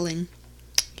unsettling.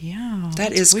 Yeah,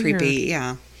 that is weird. Creepy,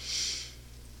 yeah.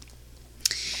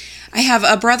 I have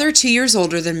a brother 2 years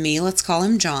older than me. Let's call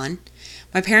him John.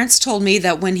 My parents told me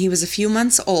that when he was a few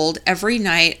months old, every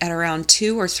night at around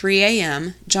 2 or 3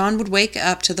 a.m., John would wake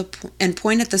up and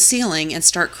point at the ceiling and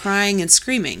start crying and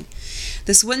screaming.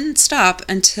 This wouldn't stop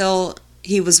until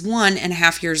he was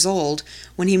 1.5 years old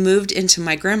when he moved into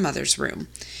my grandmother's room.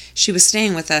 She was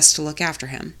staying with us to look after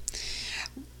him.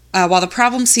 While the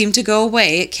problem seemed to go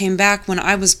away, it came back when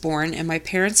I was born, and my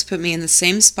parents put me in the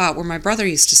same spot where my brother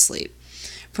used to sleep.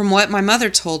 From what my mother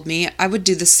told me, I would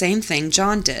do the same thing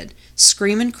John did,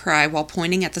 scream and cry while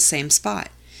pointing at the same spot.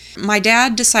 My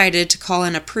dad decided to call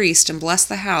in a priest and bless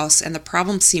the house, and the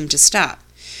problem seemed to stop.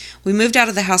 We moved out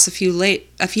of the house a few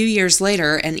years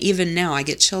later, and even now I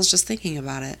get chills just thinking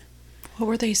about it. What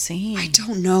were they saying? I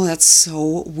don't know. That's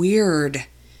so weird.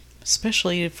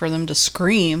 Especially for them to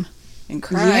scream and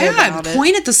cry about it.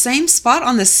 Point at the same spot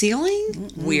on the ceiling?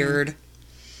 Weird.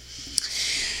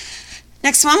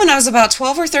 Next one, when I was about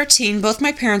 12 or 13, both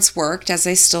my parents worked, as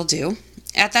they still do.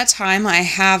 At that time, I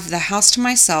have the house to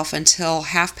myself until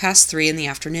 3:30 in the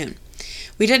afternoon.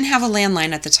 We didn't have a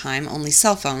landline at the time, only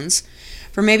cell phones.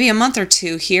 For maybe a month or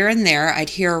two, here and there,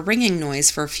 I'd hear a ringing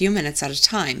noise for a few minutes at a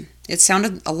time. It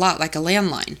sounded a lot like a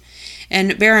landline.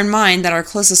 And bear in mind that our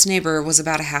closest neighbor was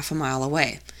about 1/2 mile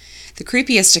away. The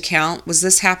creepiest account was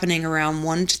this happening around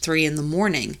 1 to 3 in the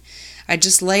morning. I'd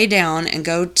just lay down and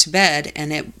go to bed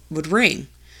and it would ring.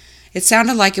 It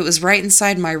sounded like it was right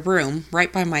inside my room,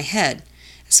 right by my head.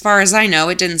 As far as I know,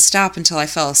 it didn't stop until I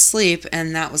fell asleep,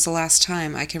 and that was the last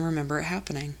time I can remember it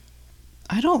happening.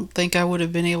 I don't think I would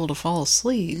have been able to fall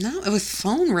asleep. No, with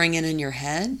phone ringing in your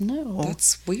head? No.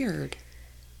 That's weird.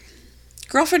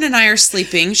 Girlfriend and I are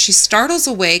sleeping. She startles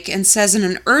awake and says in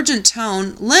an urgent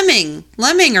tone,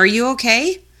 Lemming, are you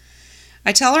okay?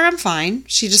 I tell her I'm fine.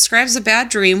 She describes a bad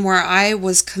dream where I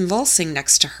was convulsing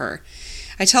next to her.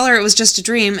 I tell her it was just a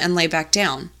dream and lay back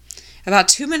down. About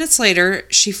 2 minutes later,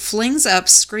 she flings up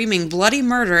screaming bloody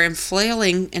murder and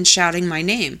flailing and shouting my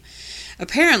name.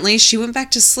 Apparently, she went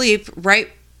back to sleep right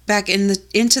back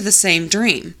into the same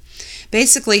dream.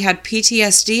 Basically had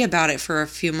PTSD about it for a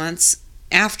few months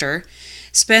after.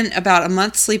 Spent about a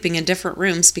month sleeping in different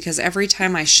rooms because every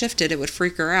time I shifted, it would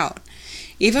freak her out.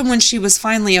 Even when she was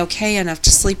finally okay enough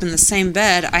to sleep in the same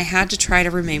bed, I had to try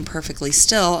to remain perfectly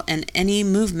still, and any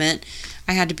movement,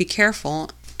 I had to be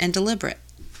careful and deliberate.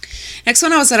 Next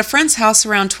one, I was at a friend's house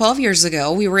around 12 years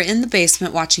ago. We were in the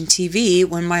basement watching TV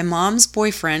when my mom's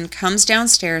boyfriend comes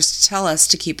downstairs to tell us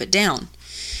to keep it down.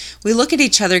 We look at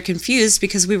each other confused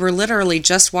because we were literally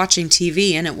just watching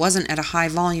TV and it wasn't at a high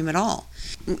volume at all.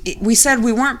 We said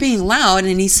we weren't being loud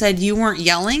and he said, you weren't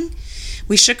yelling?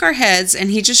 We shook our heads and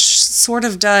he just sort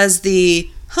of does the,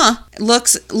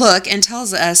 look and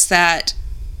tells us that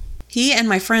he and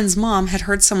my friend's mom had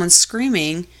heard someone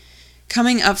screaming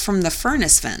coming up from the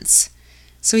furnace vents.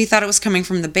 So he thought it was coming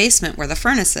from the basement where the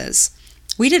furnace is.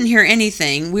 We didn't hear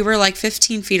anything. We were like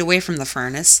 15 feet away from the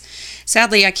furnace.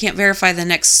 Sadly, I can't verify the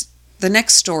next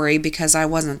story because I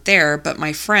wasn't there, but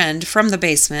my friend from the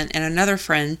basement and another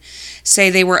friend say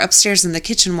they were upstairs in the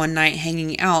kitchen one night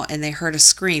hanging out and they heard a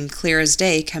scream clear as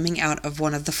day coming out of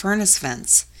one of the furnace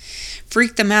vents.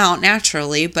 Freaked them out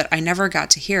naturally, but I never got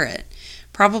to hear it.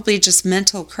 Probably just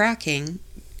mental cracking.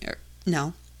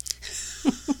 No.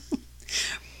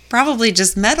 Probably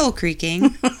just metal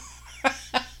creaking.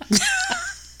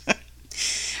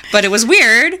 But it was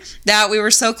weird that we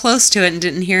were so close to it and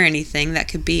didn't hear anything that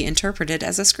could be interpreted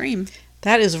as a scream.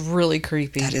 That is really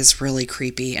creepy. That is really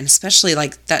creepy. And especially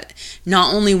like that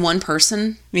not only one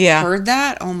person heard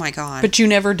that. Oh my God. But you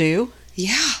never do?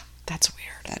 Yeah. That's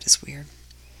weird. That is weird.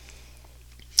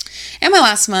 And my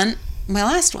last one,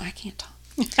 I can't talk.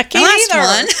 I can't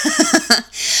either.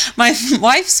 My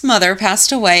wife's mother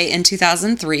passed away in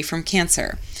 2003 from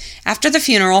cancer. After the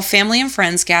funeral, family and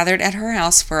friends gathered at her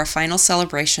house for a final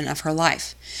celebration of her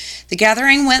life. The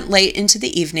gathering went late into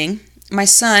the evening. My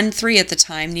son, 3 at the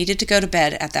time, needed to go to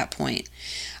bed at that point.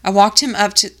 I walked him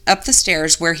up the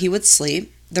stairs where he would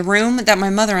sleep. The room that my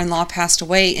mother-in-law passed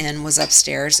away in was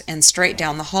upstairs and straight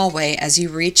down the hallway as you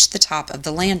reached the top of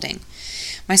the landing.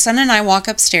 My son and I walk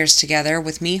upstairs together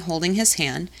with me holding his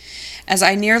hand. As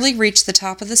I nearly reached the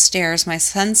top of the stairs, my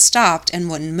son stopped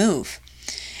and wouldn't move.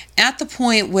 At the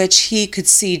point which he could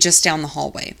see just down the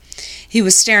hallway. He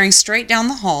was staring straight down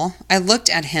the hall. I looked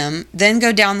at him, then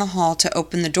go down the hall to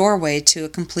open the doorway to a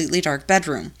completely dark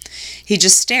bedroom. He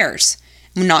just stares,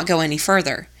 and would not go any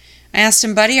further. I asked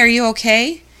him, "Buddy, are you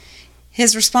okay?"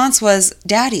 His response was,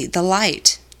 "Daddy, the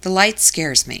light. The light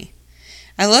scares me."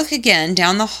 I look again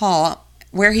down the hall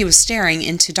where he was staring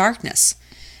into darkness.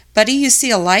 "Buddy, you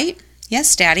see a light?"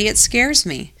 "Yes, Daddy, it scares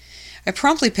me." I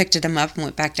promptly picked him up and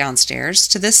went back downstairs.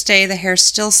 To this day, the hairs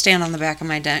still stand on the back of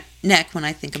my neck when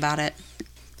I think about it.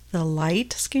 The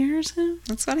light scares him?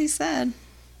 That's what he said.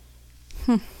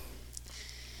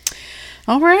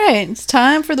 All right, it's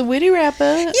time for the Witty Wrap-Up.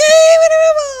 Yay, Witty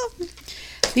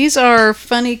Wrap-Up! These are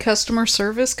funny customer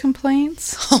service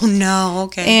complaints. Oh, no,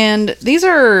 okay. And these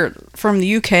are from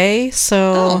the UK,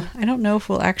 so I don't know if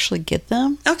we'll actually get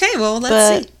them. Okay, well,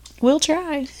 let's see. We'll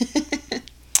try.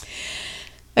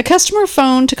 A customer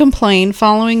phoned to complain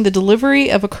following the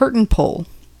delivery of a curtain pole.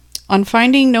 On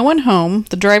finding no one home,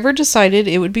 the driver decided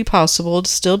it would be possible to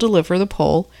still deliver the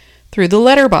pole through the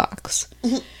letterbox.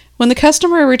 When the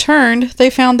customer returned, they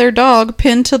found their dog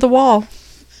pinned to the wall.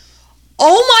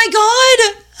 Oh my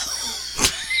God!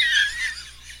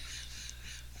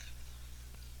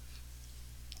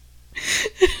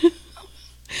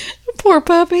 Poor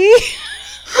puppy.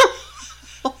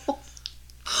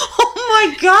 Oh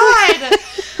my God!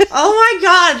 Oh my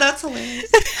God, that's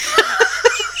hilarious.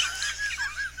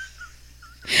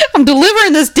 I'm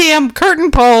delivering this damn curtain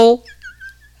pole.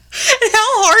 And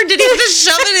how hard did he have to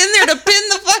shove it in there to pin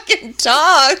the fucking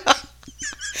dog?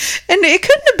 And it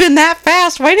couldn't have been that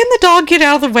fast. Why didn't the dog get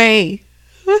out of the way?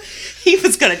 He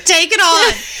was going to take it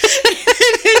on.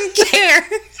 He didn't care.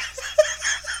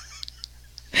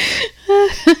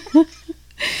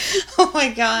 Oh my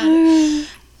God.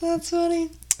 That's funny.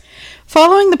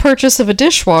 Following the purchase of a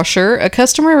dishwasher, a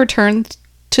customer returned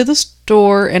to the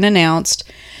store and announced,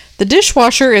 "The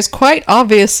dishwasher is quite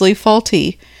obviously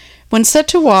faulty. When set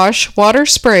to wash, water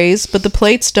sprays, but the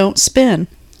plates don't spin."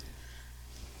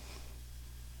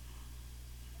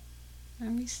 Are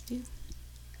we still?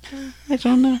 I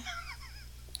don't know.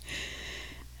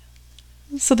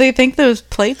 So they think those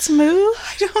plates move?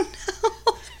 I don't know.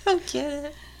 I don't get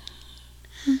it.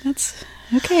 That's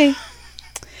okay.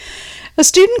 A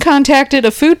student contacted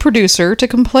a food producer to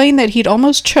complain that he'd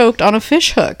almost choked on a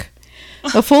fish hook.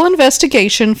 A full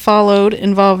investigation followed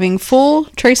involving full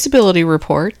traceability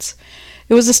reports.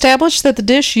 It was established that the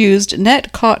dish used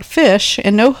net-caught fish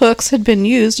and no hooks had been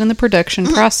used in the production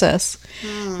process.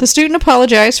 The student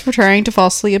apologized for trying to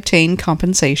falsely obtain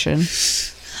compensation.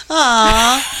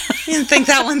 Aw, he didn't think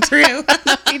that one through.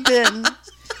 No, he didn't.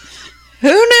 Who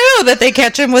knew that they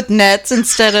catch them with nets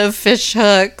instead of fish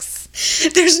hooks?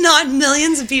 There's not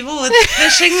millions of people with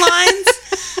fishing lines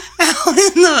out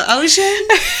in the ocean.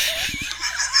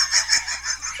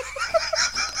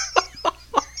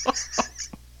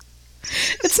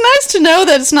 It's nice to know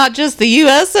that it's not just the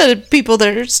U.S. that are people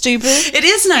that are stupid. It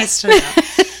is nice to know.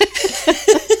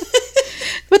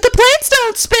 But the plates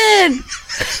don't spin.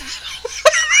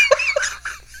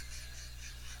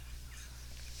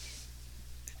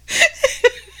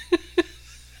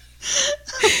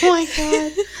 Oh my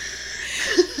God.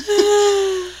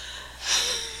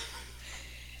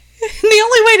 The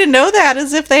only way to know that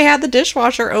is if they had the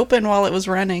dishwasher open while it was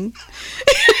running.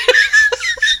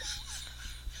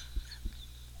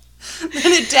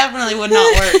 Then it definitely would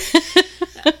not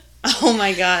work. Oh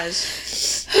my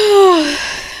gosh.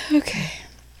 Okay.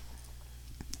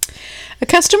 A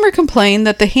customer complained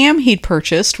that the ham he'd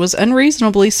purchased was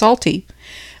unreasonably salty.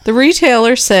 The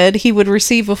retailer said he would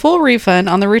receive a full refund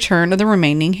on the return of the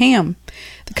remaining ham.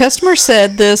 The customer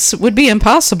said this would be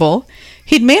impossible.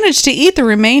 He'd managed to eat the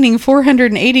remaining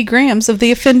 480 grams of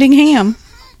the offending ham.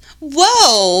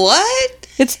 Whoa, what?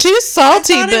 It's too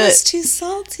salty, I thought but it was too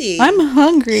salty. I'm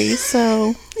hungry,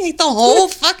 so... Ate the whole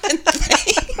fucking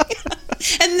thing.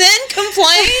 And then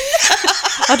complain?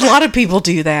 A lot of people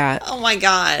do that. Oh my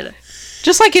God.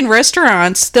 Just like in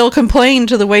restaurants, they'll complain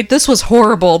to the wait, this was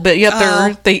horrible, but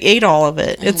yet they ate all of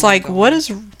it. It's like, God. What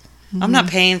is... I'm not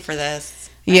paying for this.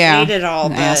 Yeah. I ate it all,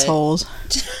 but... Assholes.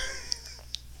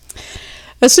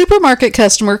 A supermarket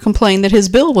customer complained that his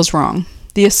bill was wrong.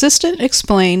 The assistant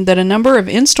explained that a number of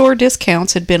in-store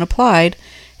discounts had been applied,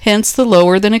 hence the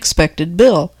lower than expected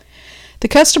bill. The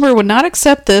customer would not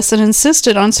accept this and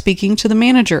insisted on speaking to the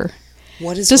manager.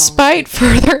 What is Despite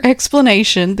further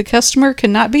explanation, the customer could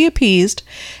not be appeased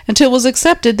until it was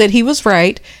accepted that he was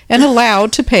right and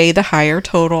allowed to pay the higher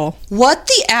total. What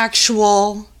the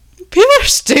actual... People are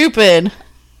stupid.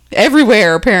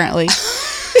 Everywhere, apparently.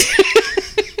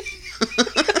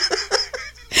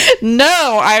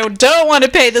 No, I don't want to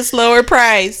pay this lower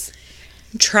price.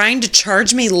 Trying to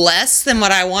charge me less than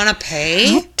what I want to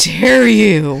pay? How dare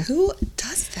you? Who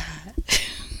does that?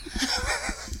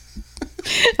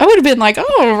 I would have been like,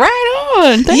 oh, right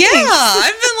on. Thanks. Yeah,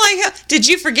 I've been like, did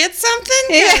you forget something?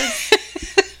 Yeah.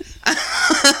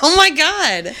 Oh my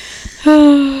God.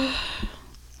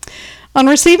 On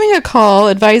receiving a call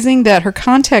advising that her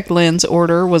contact lens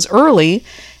order was early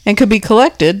and could be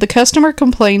collected, the customer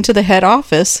complained to the head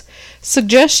office,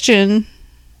 suggestion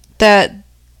that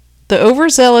the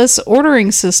overzealous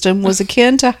ordering system was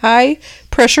akin to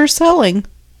high-pressure selling.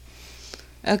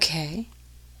 Okay.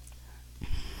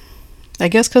 I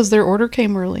guess because their order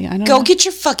came early. I don't know. Go get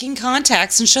your fucking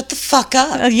contacts and shut the fuck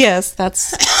up. Yes,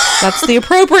 that's the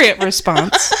appropriate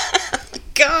response.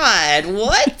 God,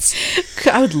 what?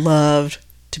 I would love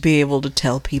to be able to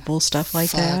tell people stuff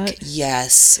like that.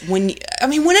 Yes. When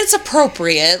it's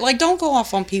appropriate, like don't go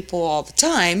off on people all the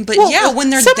time, but yeah, when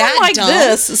they're that like dumb.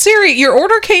 This, Siri, your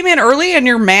order came in early and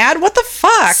you're mad? What the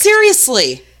fuck?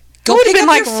 Seriously. Go pick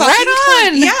up your fucking right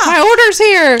on. Yeah. My order's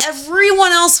here.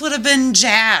 Everyone else would have been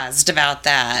jazzed about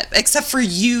that, except for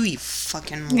you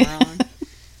fucking moron.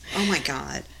 Oh my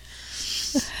God.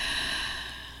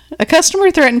 A customer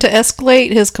threatened to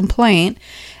escalate his complaint,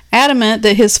 adamant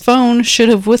that his phone should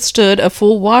have withstood a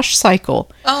full wash cycle.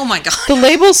 Oh my God. The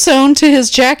label sewn to his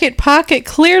jacket pocket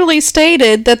clearly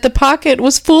stated that the pocket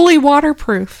was fully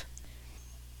waterproof.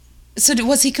 So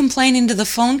was he complaining to the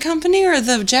phone company or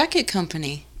the jacket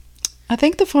company? I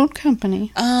think the phone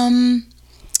company.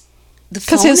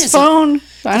 Because his phone,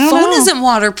 I don't know. The phone isn't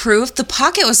waterproof. The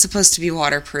pocket was supposed to be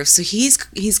waterproof, so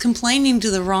he's complaining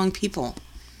to the wrong people.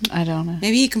 I don't know.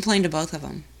 Maybe he complained to both of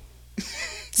them.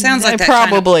 Sounds like that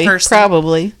probably, kind of person.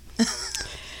 Probably.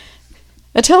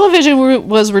 A television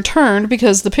was returned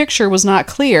because the picture was not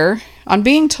clear. On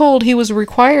being told he was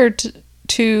required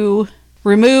to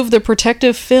remove the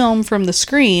protective film from the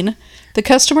screen, the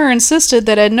customer insisted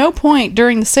that at no point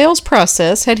during the sales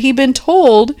process had he been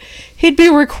told he'd be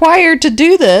required to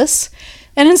do this,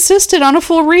 and insisted on a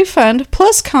full refund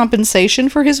plus compensation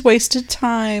for his wasted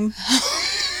time.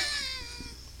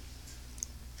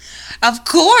 Of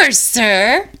course,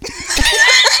 sir.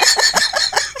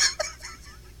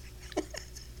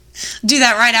 Do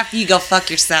that right after you go fuck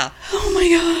yourself. Oh my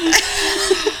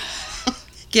god.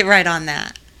 Get right on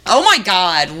that. Oh my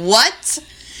god, what?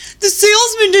 The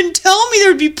salesman didn't tell me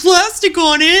there'd be plastic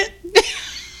on it.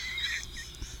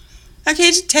 Okay,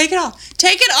 just take it off.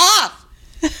 Take it off.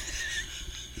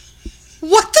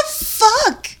 What the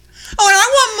fuck? Oh, and I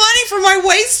want money for my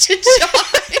wasted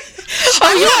time.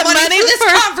 Oh, you want money for this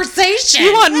conversation.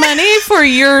 You want money for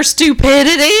your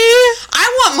stupidity? I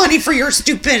want money for your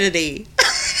stupidity.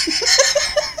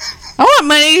 I want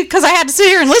money because I had to sit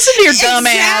here and listen to your dumb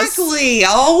ass. Exactly.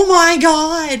 Oh my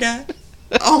god.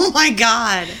 Oh my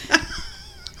god.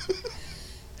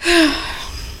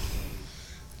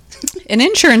 An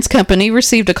insurance company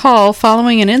received a call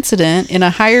following an incident in a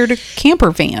hired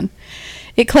camper van.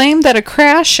 It claimed that a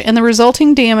crash and the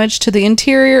resulting damage to the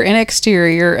interior and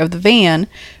exterior of the van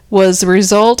was the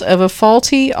result of a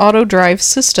faulty auto drive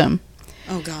system.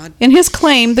 Oh, God. In his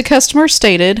claim, the customer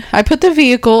stated, "I put the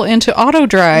vehicle into auto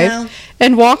drive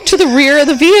and walked to the rear of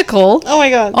the vehicle, oh my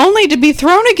God, only to be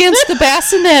thrown against the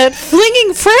bassinet,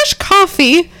 flinging fresh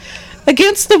coffee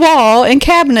against the wall and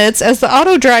cabinets as the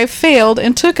auto drive failed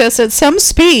and took us at some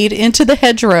speed into the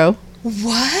hedgerow."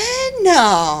 What?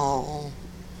 No.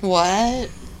 What?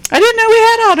 I didn't know we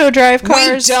had auto drive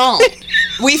cars. We don't.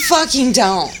 We fucking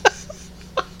don't.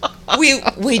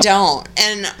 We don't.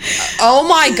 And oh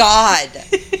my god.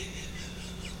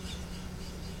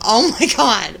 Oh my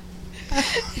god.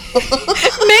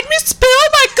 Make me spill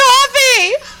my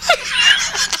coffee.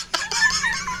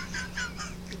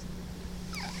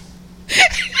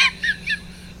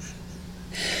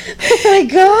 Oh my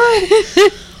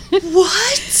god.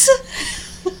 What?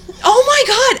 Oh my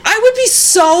god, I would be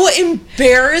so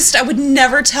embarrassed. I would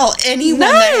never tell anyone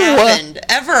that happened,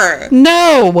 ever.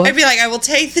 No. I'd be like, I will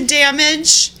take the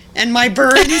damage and my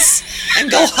burns and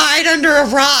go hide under a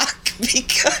rock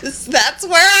because that's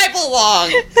where I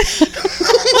belong.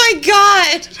 Oh my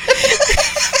god.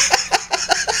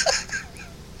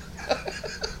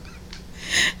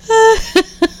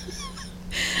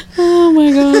 Oh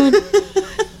my god.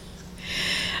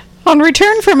 On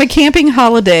return from a camping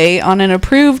holiday on an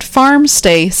approved farm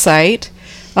stay site,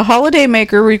 a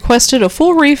holidaymaker requested a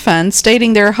full refund,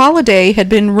 stating their holiday had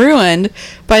been ruined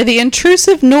by the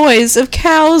intrusive noise of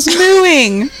cows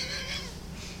mooing.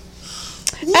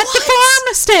 At the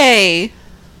farm stay.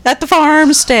 At the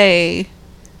farm stay.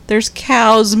 There's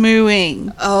cows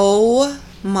mooing. Oh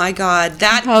my god,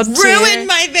 that ruined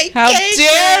my vacation. How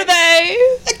dare they?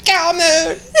 A cow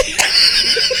moon.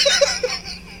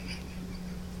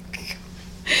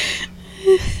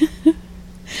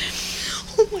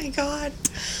 Oh my god.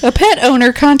 A pet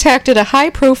owner contacted a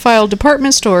high-profile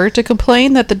department store to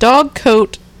complain that the dog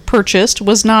coat purchased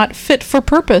was not fit for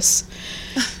purpose.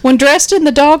 When dressed in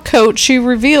the dog coat, she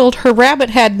revealed her rabbit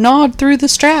had gnawed through the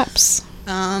straps.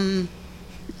 Do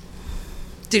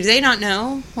they not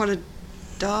know what a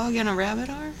dog and a rabbit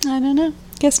are? I don't know.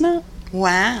 Guess not.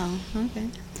 Wow. Okay.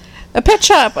 A pet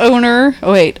shop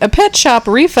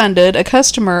refunded a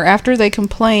customer after they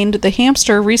complained the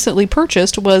hamster recently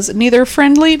purchased was neither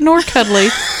friendly nor cuddly.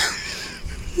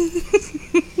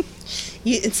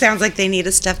 It sounds like they need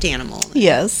a stuffed animal.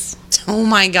 Yes. Oh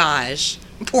my gosh.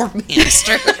 Poor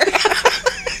hamster.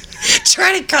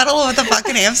 Try to cuddle with a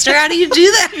fucking hamster. How do you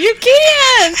do that? You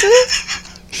can't.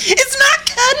 It's not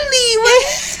cuddly.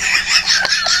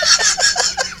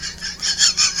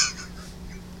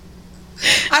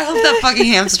 I hope that fucking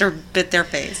hamster bit their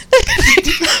face.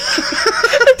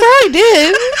 It probably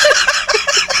did.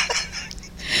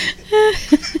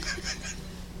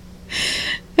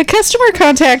 A customer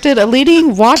contacted a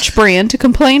leading watch brand to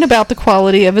complain about the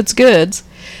quality of its goods.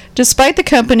 Despite the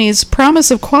company's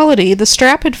promise of quality, the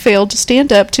strap had failed to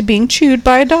stand up to being chewed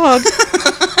by a dog.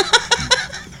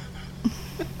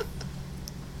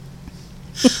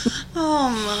 Oh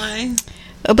my.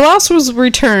 A blouse was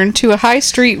returned to a high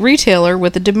street retailer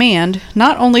with a demand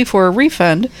not only for a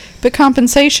refund, but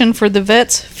compensation for the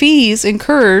vet's fees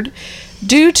incurred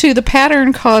due to the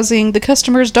pattern causing the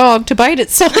customer's dog to bite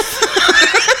itself.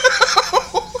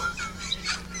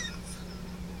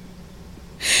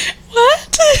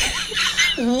 What?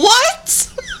 What?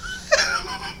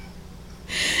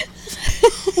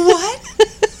 What?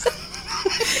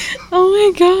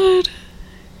 my God.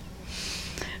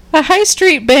 A high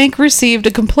street bank received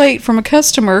a complaint from a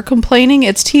customer complaining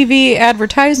its TV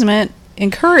advertisement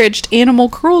encouraged animal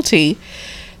cruelty.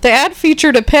 The ad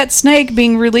featured a pet snake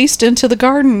being released into the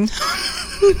garden.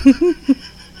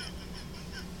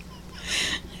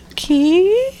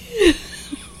 Okay.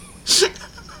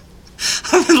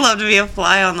 I would love to be a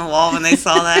fly on the wall when they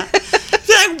saw that.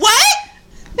 Be like, what?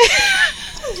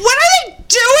 What are they doing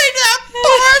to that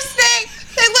poor snake?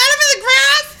 They let him in the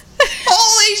grass?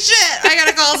 Holy shit. I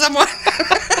gotta call someone.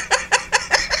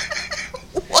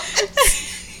 What?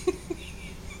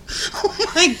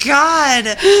 Oh my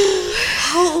God.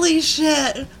 Holy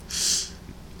shit.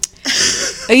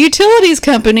 A utilities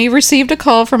company received a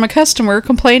call from a customer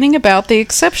complaining about the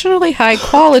exceptionally high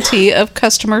quality of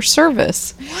customer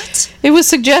service. What? It was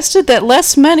suggested that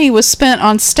less money was spent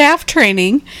on staff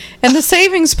training and the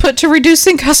savings put to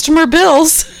reducing customer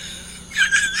bills.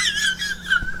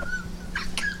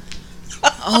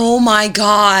 Oh my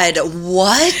God.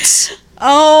 What?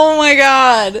 Oh my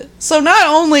God. So not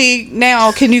only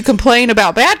now can you complain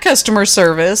about bad customer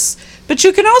service, but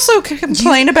you can also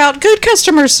complain about good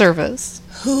customer service.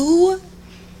 Who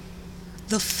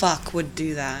the fuck would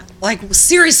do that? Like,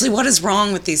 seriously, what is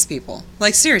wrong with these people?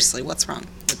 Like, seriously, what's wrong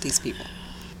with these people?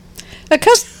 A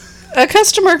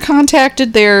customer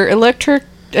contacted their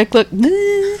electricity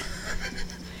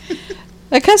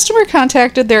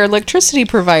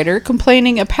provider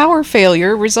complaining a power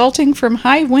failure resulting from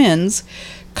high winds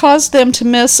caused them to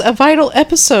miss a vital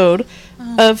episode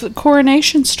of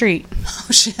Coronation Street. Oh,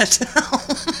 shit.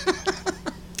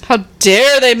 How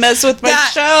dare they mess with my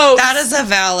show? That is a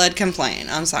valid complaint.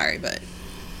 I'm sorry, but...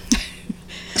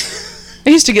 I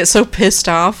used to get so pissed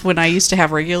off when I used to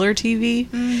have regular TV,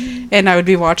 and I would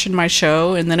be watching my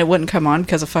show, and then it wouldn't come on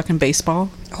because of fucking baseball.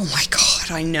 Oh my God,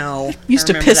 I know. It used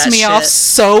to piss me off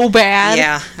so bad.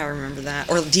 Yeah, I remember that.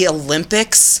 Or the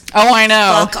Olympics. Oh, I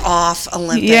know. Fuck off,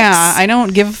 Olympics. Yeah, I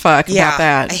don't give a fuck about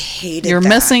that. I hated You're that.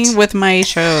 messing with my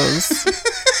shows.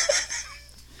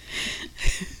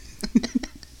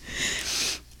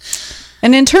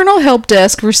 An internal help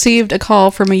desk received a call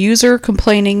from a user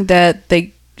complaining that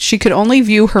she could only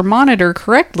view her monitor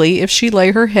correctly if she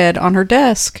lay her head on her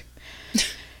desk.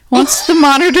 Once the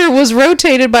monitor was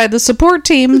rotated by the support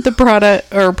team, the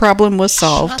problem was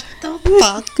solved. Shut the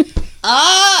fuck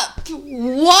up!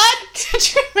 What?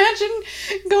 Could you imagine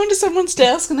going to someone's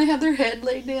desk and they had their head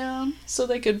laid down so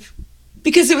they could...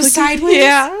 Because it was sideways?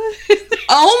 Yeah.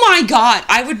 Oh my God.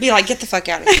 I would be like, get the fuck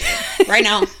out of here. Right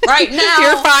now. Right now.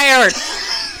 You're fired.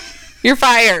 You're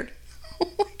fired.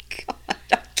 Oh my God.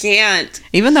 I can't.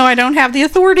 Even though I don't have the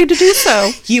authority to do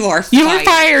so. You are fired. You are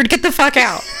fired. Get the fuck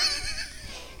out.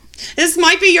 This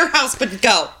might be your house, but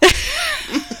go.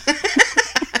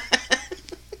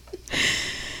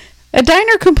 A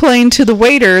diner complained to the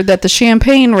waiter that the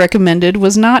champagne recommended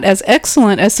was not as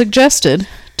excellent as suggested.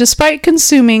 Despite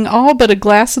consuming all but a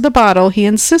glass of the bottle, he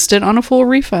insisted on a full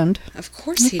refund. Of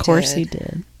course he did. Of course he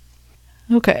did.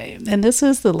 Okay, and this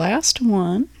is the last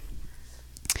one.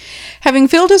 Having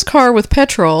filled his car with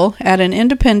petrol at an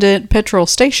independent petrol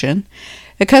station,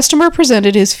 a customer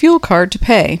presented his fuel card to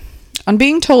pay. On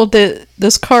being told that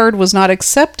this card was not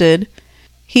accepted,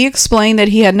 he explained that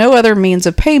he had no other means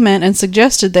of payment and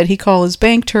suggested that he call his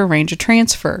bank to arrange a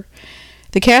transfer.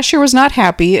 The cashier was not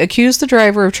happy, accused the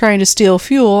driver of trying to steal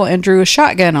fuel, and drew a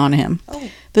shotgun on him. Oh.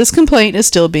 This complaint is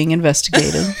still being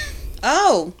investigated.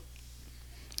 Oh.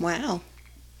 Wow.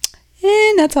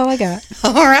 And that's all I got.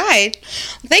 All right.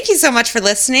 Thank you so much for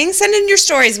listening. Send in your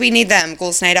stories. We need them.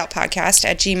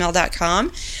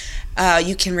 ghouls-night-out-podcast@gmail.com.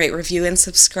 You can rate, review, and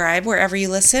subscribe wherever you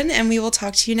listen, and we will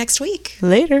talk to you next week.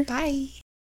 Later. Bye.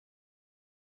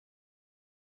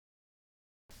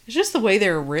 It's just the way they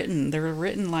were written. They were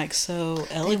written like so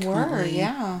eloquently. They were,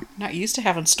 yeah. Not used to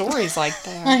having stories like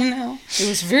that. I know. It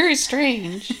was very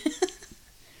strange.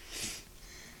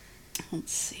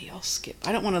 Let's see. I'll skip.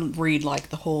 I don't want to read like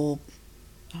the whole...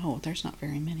 Oh, there's not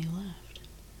very many left.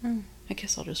 I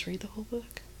guess I'll just read the whole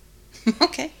book.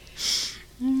 Okay.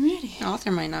 Alrighty. The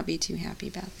author might not be too happy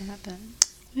about that, but...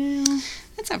 Well...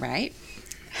 That's all right.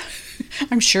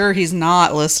 I'm sure he's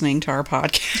not listening to our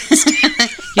podcast.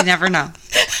 You never know.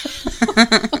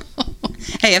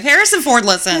 Hey, if Harrison Ford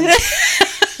listens,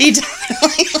 he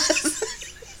definitely listens.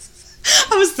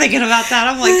 I was thinking about that.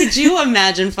 I'm like, could you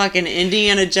imagine fucking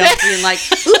Indiana Jones being like,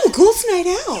 ooh, Ghouls Night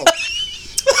Out.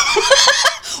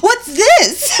 What's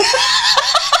this?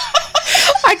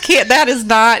 I can't. That does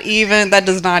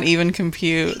not even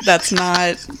compute.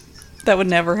 That would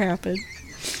never happen.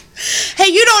 Hey,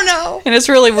 you don't know. And it's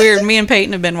really weird. Me and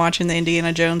Peyton have been watching the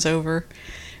Indiana Jones over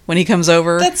when he comes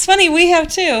over. That's funny. We have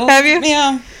too. Have you?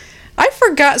 Yeah. I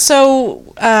forgot.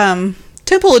 So,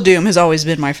 Temple of Doom has always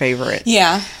been my favorite.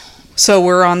 Yeah. So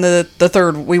we're on the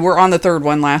third. We were on the third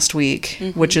one last week,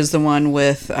 which is the one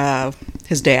with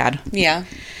his dad. Yeah.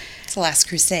 It's The Last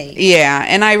Crusade. Yeah,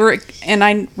 and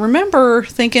I remember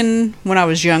thinking when I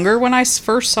was younger, when I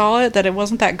first saw it, that it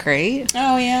wasn't that great.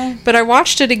 Oh yeah. But I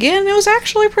watched it again, and it was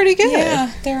actually pretty good.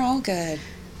 Yeah, they're all good.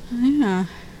 Yeah.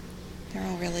 They're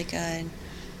all really good.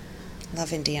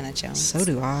 Love Indiana Jones. So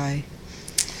do I.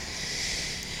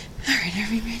 All right, are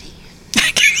we ready?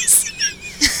 I guess.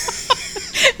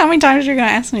 How many times are you going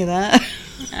to ask me that?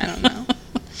 I don't know.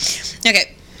 Okay,